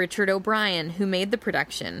 and Richard O'Brien, who made the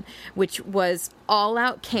production, which was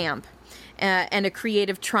all-out camp and a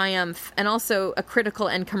creative triumph, and also a critical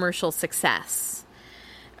and commercial success.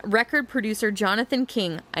 Record producer Jonathan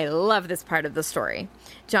King, I love this part of the story.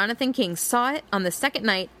 Jonathan King saw it on the second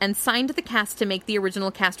night and signed the cast to make the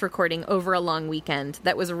original cast recording over a long weekend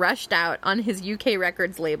that was rushed out on his UK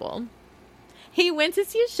Records label. He went to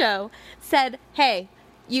see a show, said, hey,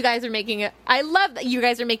 you guys are making I love that you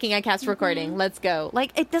guys are making a cast recording. Let's go.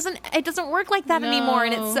 Like, it doesn't work like that anymore,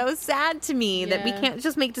 and it's so sad to me that we can't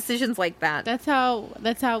just make decisions like that. That's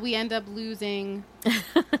how we end up losing.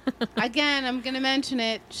 Again, I'm going to mention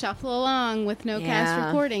it, shuffle along with no cast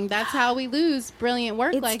recording. That's how we lose brilliant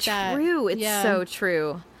work like that. It's true. It's so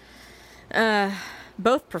true.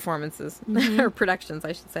 Both performances, or productions,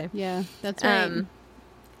 I should say. Yeah, that's right.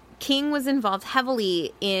 King was involved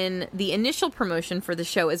heavily in the initial promotion for the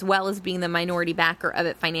show, as well as being the minority backer of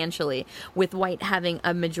it financially, with White having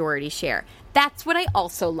a majority share. That's what I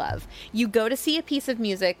also love. You go to see a piece of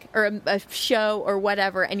music or a show or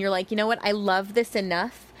whatever, and you're like, you know what? I love this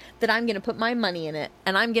enough that I'm going to put my money in it,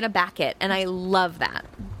 and I'm going to back it. And I love that.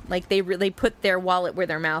 Like, they put their wallet where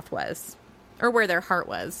their mouth was, or where their heart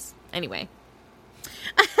was. Anyway.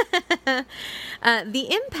 The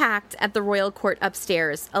impact at the Royal Court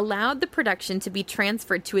upstairs allowed the production to be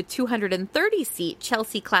transferred to a 230-seat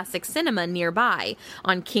Chelsea Classic Cinema nearby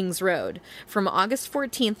on King's Road from August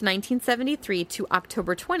 14th, 1973 to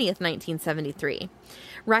October 20th, 1973.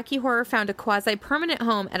 Rocky Horror found a quasi-permanent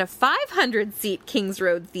home at a 500-seat Kings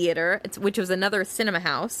Road Theater, which was another cinema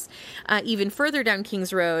house, even further down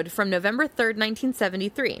Kings Road from November 3rd,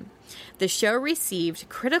 1973. The show received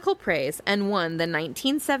critical praise and won the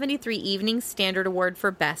 1973 Evening Standard Award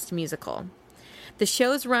for Best Musical. The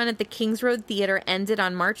show's run at the Kings Road Theater ended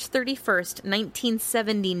on March 31st,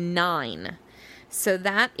 1979. So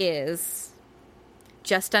that is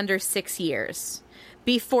just under 6 years.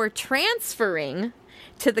 Before transferring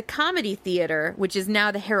to the Comedy Theater, which is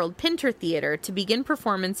now the Harold Pinter Theater, to begin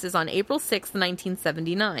performances on April 6,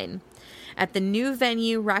 1979. At the new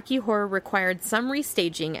venue, Rocky Horror required some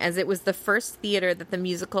restaging, as it was the first theater that the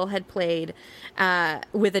musical had played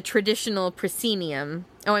with a traditional proscenium,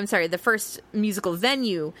 the first musical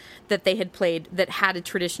venue that they had played that had a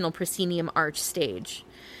traditional proscenium arch stage.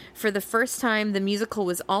 For the first time, the musical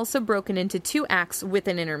was also broken into 2 acts with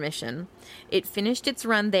an intermission. It finished its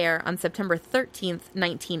run there on September 13th,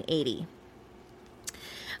 1980.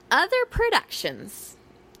 Other productions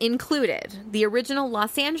included the original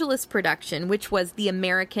Los Angeles production, which was the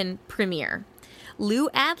American premiere. Lou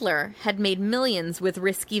Adler had made millions with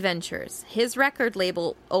Risky Ventures. His record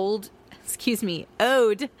label, Ode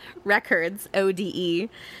Records, ODE,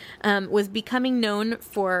 was becoming known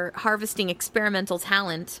for harvesting experimental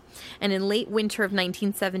talent. And in late winter of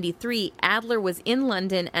 1973, Adler was in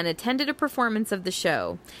London and attended a performance of the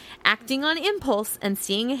show. Acting on impulse and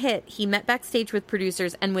seeing a hit, he met backstage with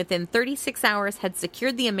producers and within 36 hours had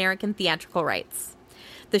secured the American theatrical rights.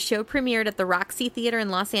 The show premiered at the Roxy Theater in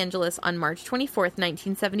Los Angeles on March 24th,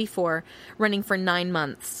 1974, running for 9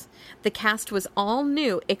 months. The cast was all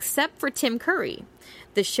new except for Tim Curry.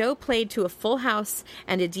 The show played to a full house,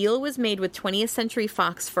 and a deal was made with 20th Century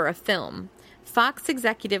Fox for a film. Fox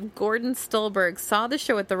executive Gordon Stolberg saw the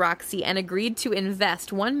show at the Roxy and agreed to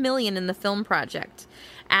invest $1 million in the film project.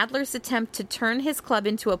 Adler's attempt to turn his club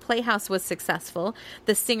into a playhouse was successful.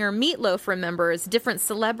 The singer Meat Loaf remembers different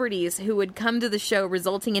celebrities who would come to the show,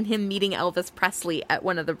 resulting in him meeting Elvis Presley at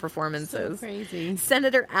one of the performances. So crazy.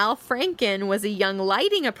 Senator Al Franken was a young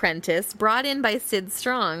lighting apprentice brought in by Sid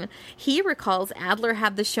Strong. He recalls Adler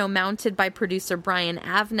had the show mounted by producer Brian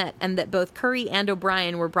Avnet and that both Curry and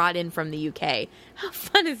O'Brien were brought in from the UK. How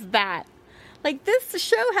fun is that? Like, this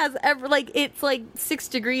show has, it's like 6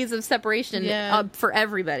 degrees of separation for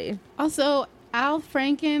everybody. Also, Al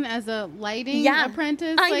Franken as a lighting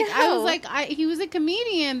apprentice. I was like, he was a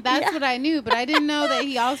comedian. That's what I knew, but I didn't know that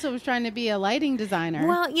he also was trying to be a lighting designer.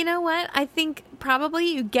 Well, you know what? I think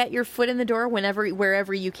probably you get your foot in the door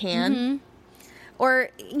wherever you can. Mm-hmm. Or,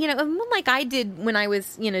 like I did when I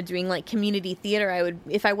was, doing like community theater,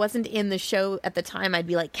 if I wasn't in the show at the time, I'd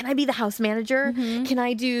be like, can I be the house manager? Mm-hmm. Can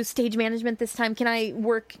I do stage management this time? Can I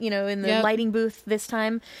work, in the lighting booth this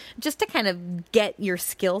time? Just to kind of get your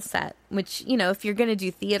skill set, which, if you're going to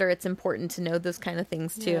do theater, it's important to know those kind of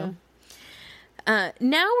things too. Yeah.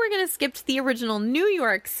 Now we're going to skip to the original New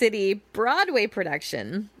York City Broadway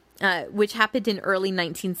production, which happened in early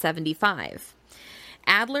 1975.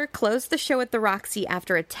 Adler closed the show at the Roxy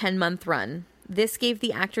after a 10-month run. This gave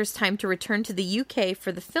the actors time to return to the UK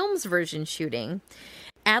for the film's version shooting.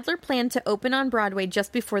 Adler planned to open on Broadway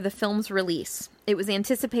just before the film's release. It was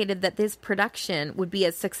anticipated that this production would be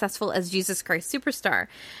as successful as Jesus Christ Superstar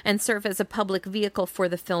and serve as a public vehicle for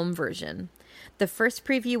the film version. The first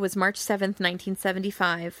preview was March 7th,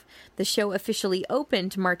 1975. The show officially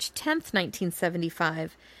opened March 10th,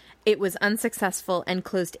 1975. It was unsuccessful and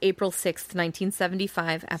closed April 6th,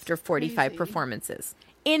 1975 after 45 performances.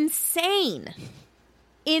 Insane.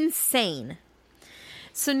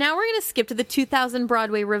 So now we're going to skip to the 2000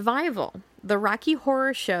 Broadway revival. The Rocky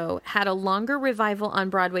Horror Show had a longer revival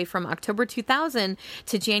on Broadway from October 2000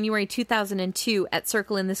 to January 2002 at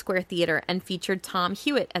Circle in the Square Theater and featured Tom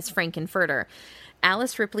Hewitt as Frankenfurter,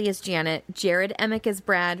 Alice Ripley as Janet, Jared Emick as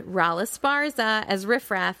Brad, Rala Sparza as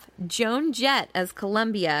Riff Raff, Joan Jett as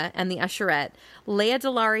Columbia and the Usherette, Lea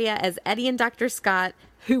DeLaria as Eddie and Dr. Scott,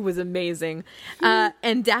 who was amazing,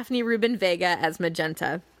 and Daphne Rubin Vega as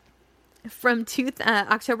Magenta. From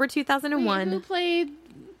October 2001... Wait,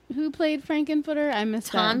 who played Frankenfurter? I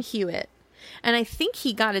missed Tom Hewitt. And I think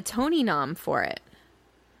he got a Tony nom for it.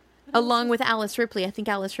 Along with Alice Ripley. I think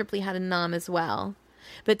Alice Ripley had a nom as well.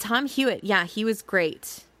 But Tom Hewitt, he was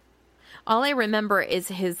great. All I remember is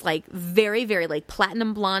his, very, very,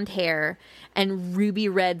 platinum blonde hair and ruby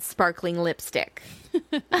red sparkling lipstick.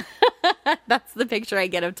 That's the picture I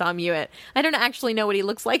get of Tom Hewitt. I don't actually know what he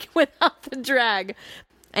looks like without the drag.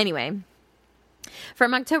 Anyway,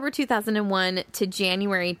 from October 2001 to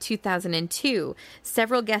January 2002,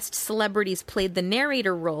 several guest celebrities played the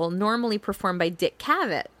narrator role normally performed by Dick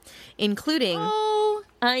Cavett, including... Oh,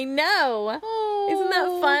 I know. Oh, isn't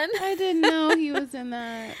that fun? I didn't know he was in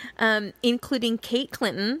that. Including Kate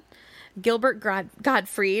Clinton, Gilbert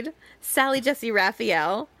Gottfried, Sally Jesse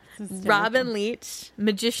Raphael, Robin Leach,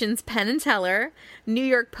 magicians Penn and Teller, New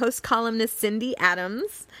York Post columnist Cindy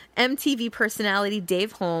Adams, MTV personality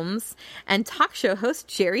Dave Holmes, and talk show host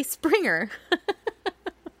Jerry Springer.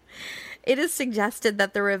 It is suggested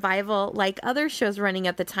that the revival, like other shows running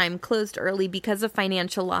at the time, closed early because of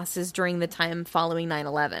financial losses during the time following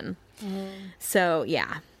 9/11. So,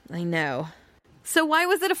 yeah, I know. So why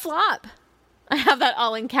was it a flop? I have that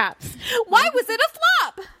all in caps. Why was it a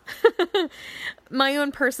flop? My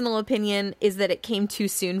own personal opinion is that it came too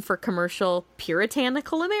soon for commercial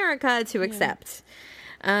puritanical America to accept.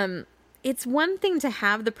 it's one thing to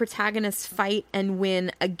have the protagonists fight and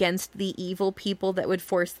win against the evil people that would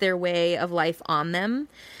force their way of life on them.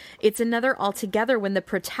 It's another altogether when the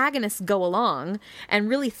protagonists go along and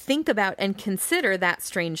really think about and consider that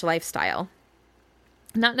strange lifestyle.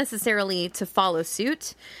 Not necessarily to follow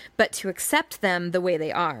suit, but to accept them the way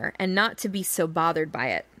they are and not to be so bothered by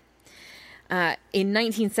it. In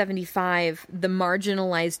 1975, the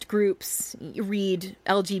marginalized groups, read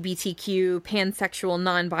LGBTQ, pansexual,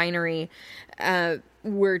 non-binary,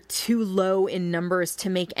 were too low in numbers to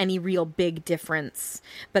make any real big difference.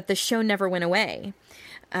 But the show never went away.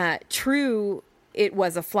 True, it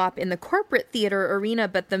was a flop in the corporate theater arena,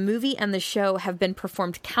 but the movie and the show have been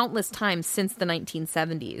performed countless times since the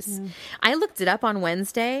 1970s. I looked it up on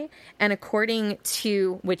Wednesday, and according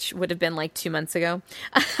to, which would have been like 2 months ago,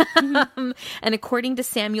 and according to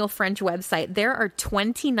Samuel French website, there are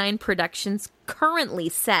 29 productions currently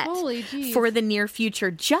set for the near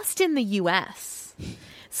future just in the U.S.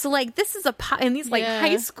 So, like, this is and these, like,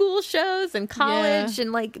 high school shows and college,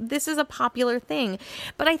 and, like, this is a popular thing.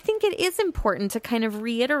 But I think it is important to kind of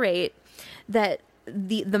reiterate that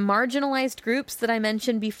the marginalized groups that I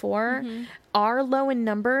mentioned before are low in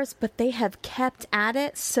numbers, but they have kept at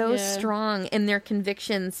it so strong in their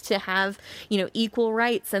convictions to have, you know, equal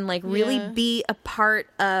rights and, like, really be a part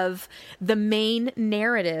of the main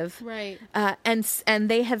narrative. Right. And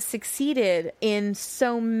they have succeeded in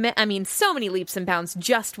so many leaps and bounds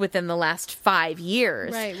just within the last 5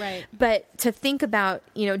 years. Right. But to think about,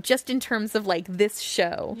 you know, just in terms of, like, this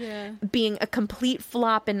show being a complete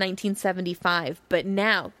flop in 1975, but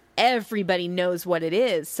now everybody knows what it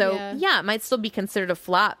is. So, it might still be considered a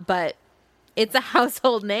flop, but it's a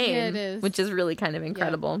household name, it is. Which is really kind of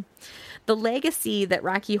incredible. The legacy that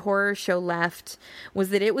Rocky Horror Show left was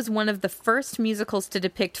that it was one of the first musicals to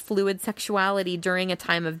depict fluid sexuality during a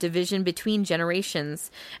time of division between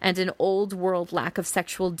generations and an old world lack of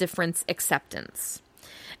sexual difference acceptance.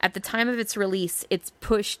 At the time of its release, it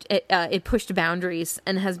pushed boundaries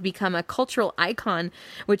and has become a cultural icon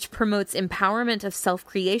which promotes empowerment of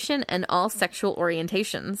self-creation and all sexual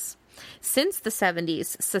orientations. Since the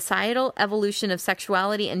 70s, societal evolution of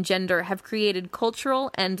sexuality and gender have created cultural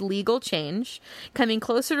and legal change, coming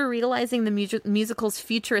closer to realizing the musical's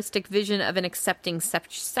futuristic vision of an accepting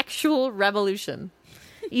sexual revolution.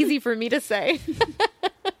 Easy for me to say.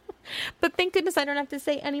 But thank goodness I don't have to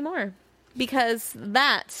say anymore. Because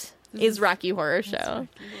that is Rocky Horror Show.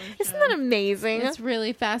 Isn't that amazing? It's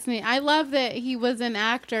really fascinating. I love that he was an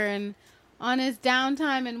actor and on his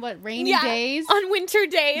downtime and rainy days? On winter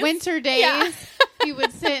days. He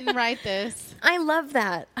would sit and write this. I love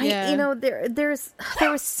that. You know, there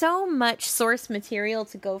was so much source material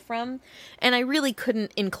to go from, and I really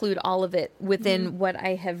couldn't include all of it within what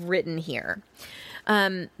I have written here.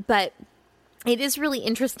 But it is really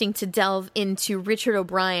interesting to delve into Richard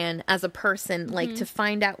O'Brien as a person, like to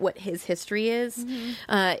find out what his history is.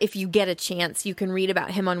 If you get a chance, you can read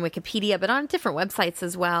about him on Wikipedia, but on different websites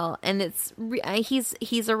as well. And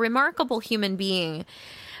he's a remarkable human being.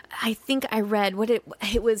 I think I read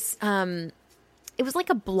it was like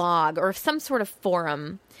a blog or some sort of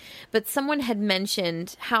forum, but someone had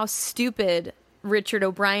mentioned how stupid Richard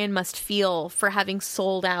O'Brien must feel for having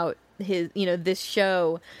sold out this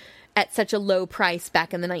show at such a low price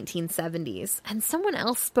back in the 1970s. And someone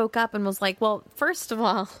else spoke up and was like, well, first of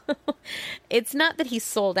all, it's not that he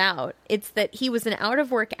sold out. It's that he was an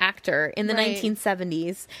out-of-work actor in the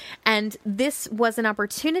 1970s. And this was an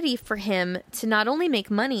opportunity for him to not only make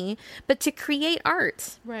money, but to create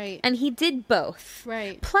art. Right. And he did both.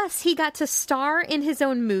 Right. Plus, he got to star in his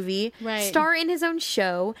own movie, star in his own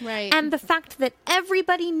show. Right. And the fact that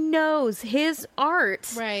everybody knows his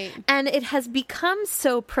art. Right. And it has become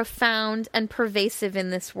so profound and pervasive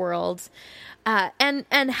in this world, and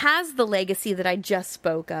has the legacy that I just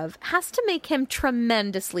spoke of, has to make him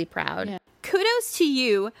tremendously proud. Yeah. Kudos to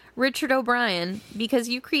you, Richard O'Brien, because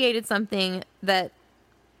you created something that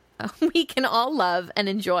we can all love and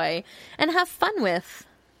enjoy and have fun with,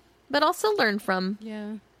 but also learn from.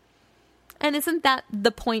 Yeah. And isn't that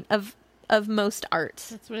the point of most art?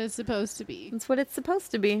 That's what it's supposed to be. That's what it's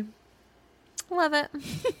supposed to be. Love it.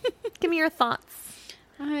 Give me your thoughts.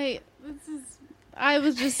 I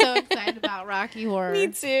was just so excited about Rocky Horror. Me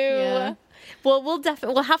too. Yeah. Well,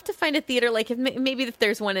 we'll have to find a theater, like maybe if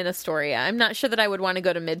there's one in Astoria. I'm not sure that I would want to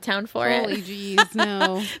go to Midtown for it. Holy jeez,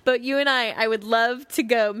 no. But you and I would love to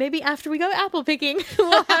go. Maybe after we go apple picking,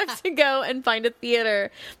 we'll have to go and find a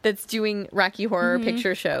theater that's doing Rocky Horror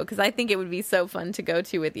Picture Show, because I think it would be so fun to go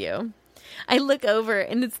to with you. I look over,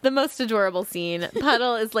 and it's the most adorable scene.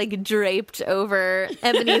 Puddle is like draped over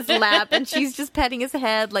Ebony's lap, and she's just petting his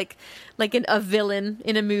head like a villain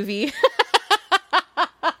in a movie.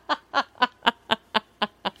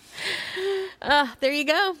 There you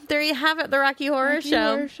go. There you have it, the Rocky Horror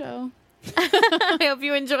Show. I hope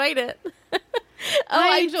you enjoyed it.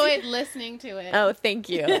 I enjoyed listening to it. Oh, thank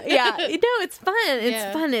you. Yeah, no, it's fun.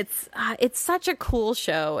 It's fun. It's such a cool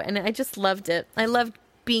show, and I just loved it. I loved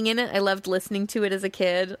being in it. I loved listening to it as a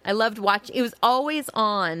kid. I loved watching. It was always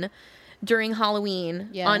on during Halloween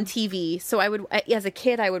on TV. So as a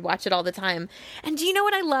kid, I would watch it all the time. And do you know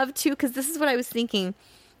what I loved too? Because this is what I was thinking.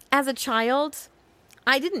 As a child,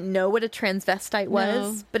 I didn't know what a transvestite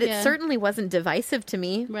was, but it certainly wasn't divisive to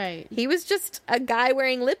me. Right. He was just a guy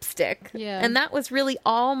wearing lipstick. Yeah. And that was really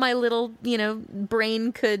all my little,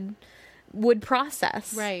 brain would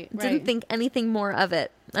process. Right. Didn't think anything more of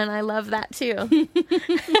it. And I love that too.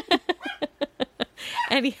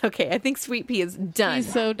 I think Sweet Pea is done.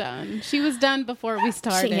 She's so done. She was done before we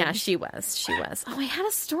started. She was. Oh, I had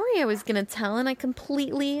a story I was going to tell, and I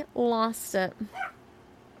completely lost it.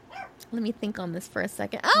 Let me think on this for a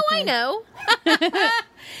second. Oh, okay. I know.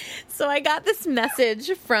 So I got this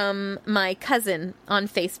message from my cousin on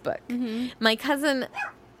Facebook. Mm-hmm. My cousin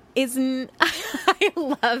I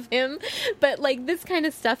love him, but like this kind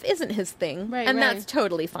of stuff isn't his thing. Right, and that's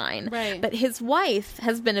totally fine. Right. But his wife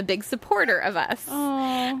has been a big supporter of us.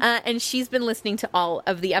 And she's been listening to all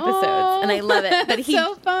of the episodes, and I love it. But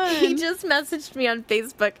so fun. He just messaged me on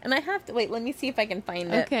Facebook, and I have to wait. Let me see if I can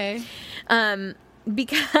find it. Okay.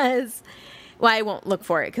 Because, well, I won't look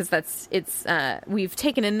for it because we've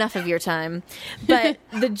taken enough of your time. But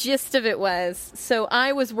the gist of it was, so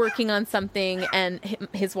I was working on something, and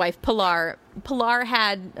his wife, Pilar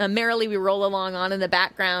had Merrily We Roll Along on in the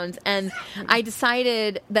background, and I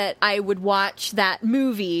decided that I would watch that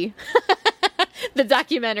movie. The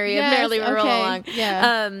documentary of Merrily We Roll Along.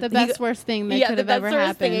 Yeah. The best worst thing that could have ever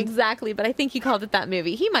happened. Thing, exactly. But I think he called it that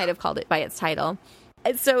movie. He might have called it by its title.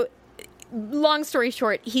 So, long story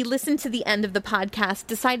short, he listened to the end of the podcast,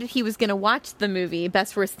 decided he was going to watch the movie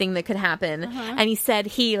Best Worst Thing That Could Happen, and he said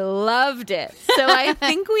he loved it. So I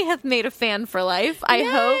think we have made a fan for life. I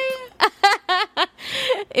hope.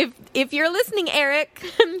 If you're listening, Eric,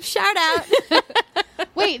 shout out.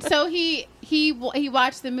 Wait, so he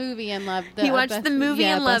watched the movie and loved it. He watched the movie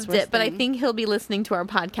and loved it, but I think he'll be listening to our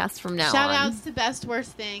podcast from now on. Shout outs to Best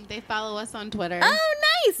Worst Thing. They follow us on Twitter. Oh,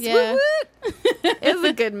 nice. Yeah. It was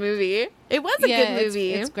a good movie. It was a good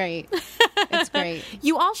movie. It's great. It's great.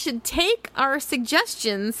 You all should take our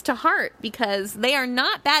suggestions to heart because they are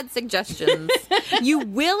not bad suggestions. You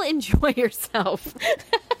will enjoy yourself.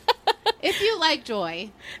 If you like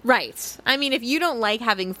joy. Right. I mean, if you don't like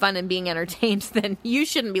having fun and being entertained, then you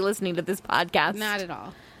shouldn't be listening to this podcast. Not at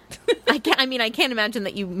all. I can't imagine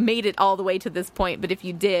that you made it all the way to this point, but if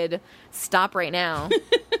you did, stop right now.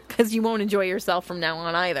 Because you won't enjoy yourself from now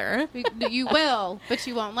on either. You will, but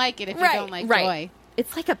you won't like it if you don't like joy.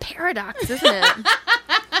 It's like a paradox, isn't it?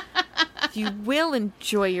 You will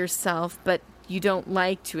enjoy yourself, but you don't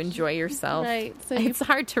like to enjoy yourself. Right. So it's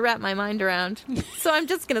hard to wrap my mind around. So I'm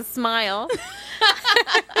just going to smile.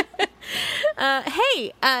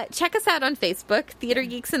 Hey, check us out on Facebook, Theater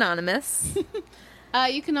Geeks Anonymous.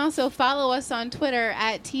 You can also follow us on Twitter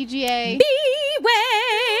at TGA.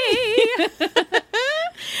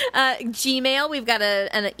 Gmail, we've got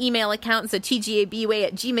an email account, so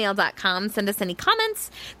tgabway@gmail.com. Send us any comments,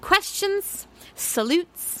 questions,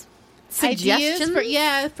 salutes, suggestions.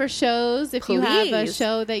 Ideas for shows. If you have a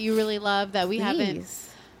show that you really love that we haven't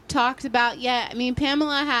talked about yet. I mean,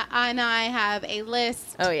 Pamela and I have a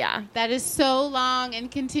list. Oh, yeah. That is so long and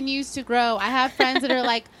continues to grow. I have friends that are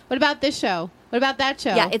like, what about this show? What about that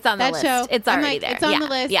show? Yeah, it's on the list. Show. It's already there. It's on the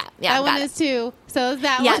list. Yeah. That one is too. So is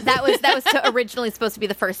that one. Yeah, that was originally supposed to be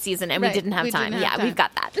the first season, and we didn't have time. We've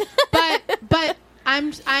got that. But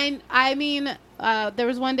I mean, there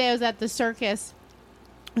was one day I was at the circus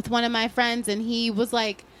with one of my friends, and he was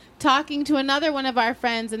like talking to another one of our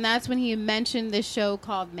friends, and that's when he mentioned this show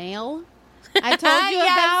called Mail. I told you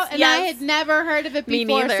about, and I had never heard of it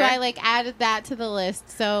before, so I added that to the list.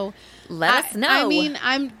 So let us know. I mean,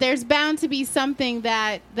 there's bound to be something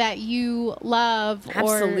that you love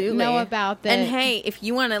or know about. That. And hey, if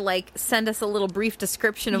you want to send us a little brief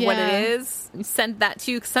description of what it is, send that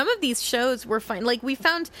too. Some of these shows were fine. We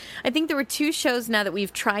found, I think there were 2 shows now that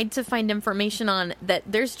we've tried to find information on that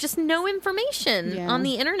there's just no information on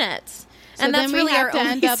the internet. and then that's we really have our to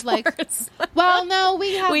only end up like. source. Well, no,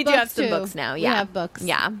 we have. We books do have some too. books now. Yeah, we have books.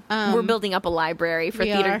 Yeah, we're building up a library for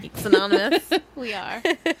we Theater are. Geeks Anonymous. We are.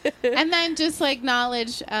 And then just like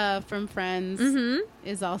knowledge from friends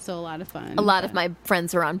is also a lot of fun. A lot of my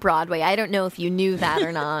friends are on Broadway. I don't know if you knew that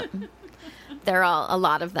or not. They're a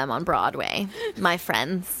lot of them on Broadway. My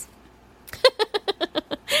friends.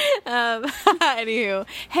 Anywho,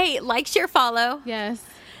 hey, like, share, follow. Yes.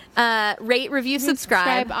 Rate, review,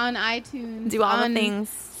 subscribe on iTunes. Do all the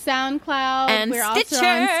things. SoundCloud. And We're Stitcher, also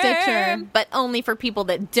on Stitcher. but only for people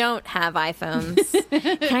that don't have iPhones.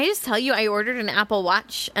 Can I just tell you, I ordered an Apple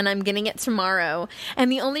Watch, and I'm getting it tomorrow.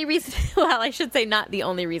 And the only reason, well, I should say not the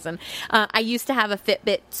only reason. I used to have a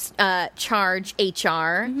Fitbit Charge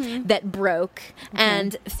HR that broke,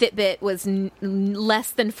 and Fitbit was less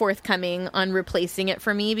than forthcoming on replacing it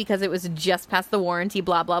for me because it was just past the warranty,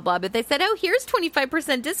 blah, blah, blah. But they said, oh, here's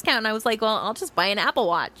 25% discount. And I was like, well, I'll just buy an Apple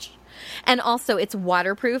Watch. And also, it's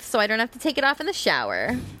waterproof, so I don't have to take it off in the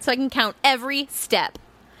shower. So I can count every step.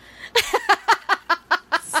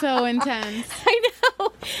 So intense. I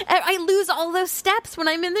know. I lose all those steps when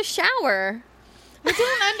I'm in the shower. I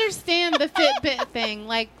don't understand the Fitbit thing,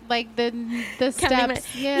 like the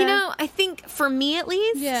steps. Yeah. You know, I think for me at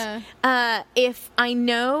least, if I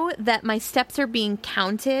know that my steps are being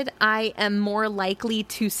counted, I am more likely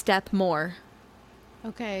to step more.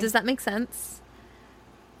 Okay. Does that make sense?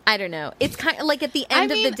 I don't know. It's kind of like at the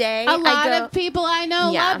end of the day, a lot of people I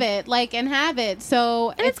know love it, and have it.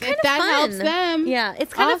 So if that helps them,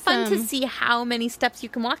 it's kind of fun to see how many steps you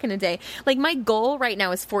can walk in a day. Like my goal right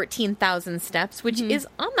now is 14,000 steps, which is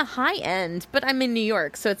on the high end. But I'm in New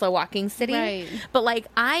York, so it's a walking city. Right. But like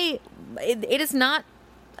it is not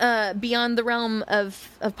beyond the realm of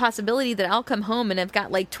possibility that I'll come home and I've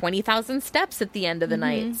got like 20,000 steps at the end of the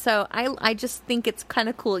night. So I just think it's kind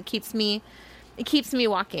of cool. It keeps me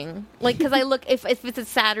walking. Like, because I look, if it's a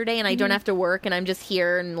Saturday and I don't have to work and I'm just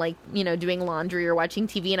here and like, you know, doing laundry or watching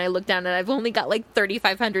TV and I look down and I've only got like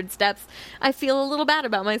 3,500 steps, I feel a little bad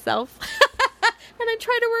about myself. And I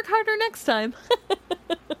try to work harder next time.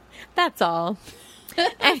 That's all.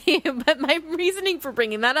 But my reasoning for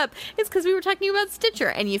bringing that up is because we were talking about Stitcher.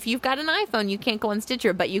 And if you've got an iPhone, you can't go on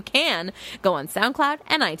Stitcher, but you can go on SoundCloud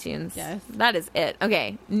and iTunes. Yes. That is it.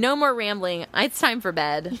 Okay, no more rambling. It's time for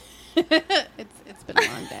bed. It's been a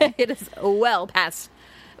long day. It is well past.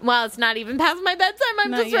 Well, it's not even past my bedtime.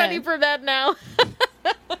 I'm Not just yet. ready for bed now.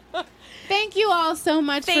 Thank you all so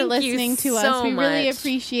much for listening to us. We really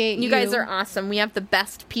appreciate you. You guys are awesome. We have the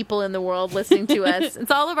best people in the world listening to us. It's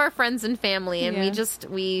all of our friends and family, and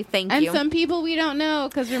we thank you. And some people we don't know,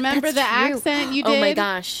 because remember That's the true. accent you did? Oh my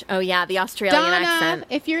gosh. Oh yeah, the Australian Donna, accent.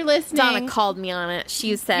 if you're listening. Donna called me on it.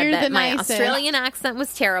 She said You're that the my nicest. Australian accent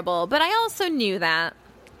was terrible, but I also knew that.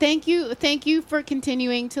 Thank you for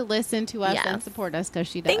continuing to listen to us Yes. and support us, because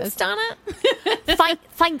she does. Thanks, Donna.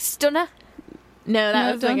 Thanks, Donna. No,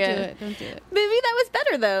 that was don't good. do it. Don't do it. Maybe that was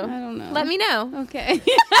better though. I don't know. Let me know. Okay.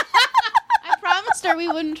 I promised her we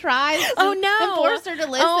wouldn't try. So Oh no! and force her to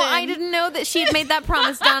listen. Oh, I didn't know that she had made that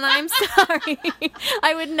promise, Donna. I'm sorry.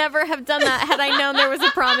 I would never have done that had I known there was a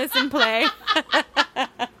promise in play.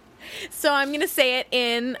 So I'm going to say it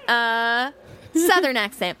in a Southern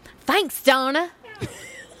accent. Thanks, Donna.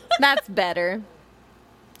 That's better.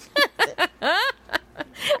 All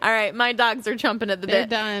right, my dogs are chomping at the They're bit.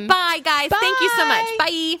 done. Bye, guys. Bye. Thank you so much.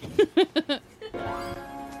 Bye.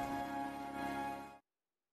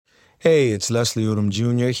 Hey, it's Leslie Odom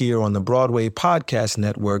Jr. here on the Broadway Podcast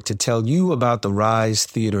Network to tell you about the Rise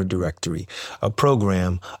Theater Directory, a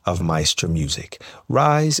program of Maestro Music.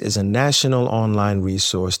 Rise is a national online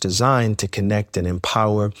resource designed to connect and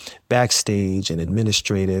empower backstage and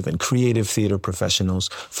administrative and creative theater professionals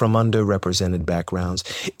from underrepresented backgrounds.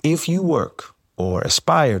 If you work or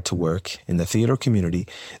aspire to work in the theater community,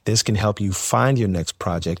 this can help you find your next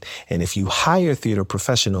project. And if you hire theater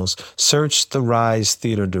professionals, search the Rise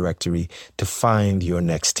Theater Directory to find your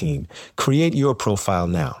next team. Create your profile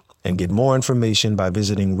now and get more information by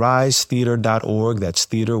visiting risetheater.org. That's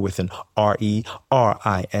theater with an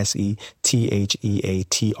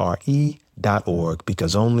RERISETHEATRE.org,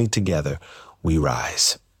 because only together we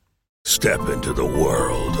rise. Step into the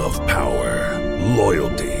world of power,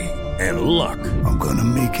 loyalty, and luck. I'm gonna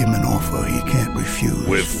make him an offer he can't refuse.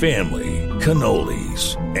 With family,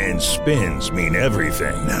 cannolis, and spins mean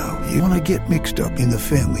everything. Now, you wanna get mixed up in the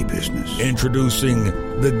family business. Introducing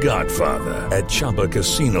The Godfather at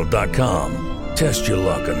ChumbaCasino.com. Test your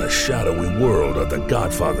luck in the shadowy world of The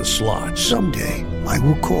Godfather slot. Someday, I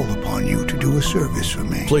will call upon you to do a service for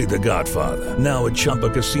me. Play The Godfather now at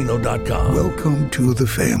ChumbaCasino.com. Welcome to the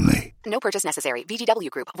family. No purchase necessary. VGW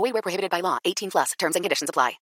Group. Void where prohibited by law. 18+. Terms and conditions apply.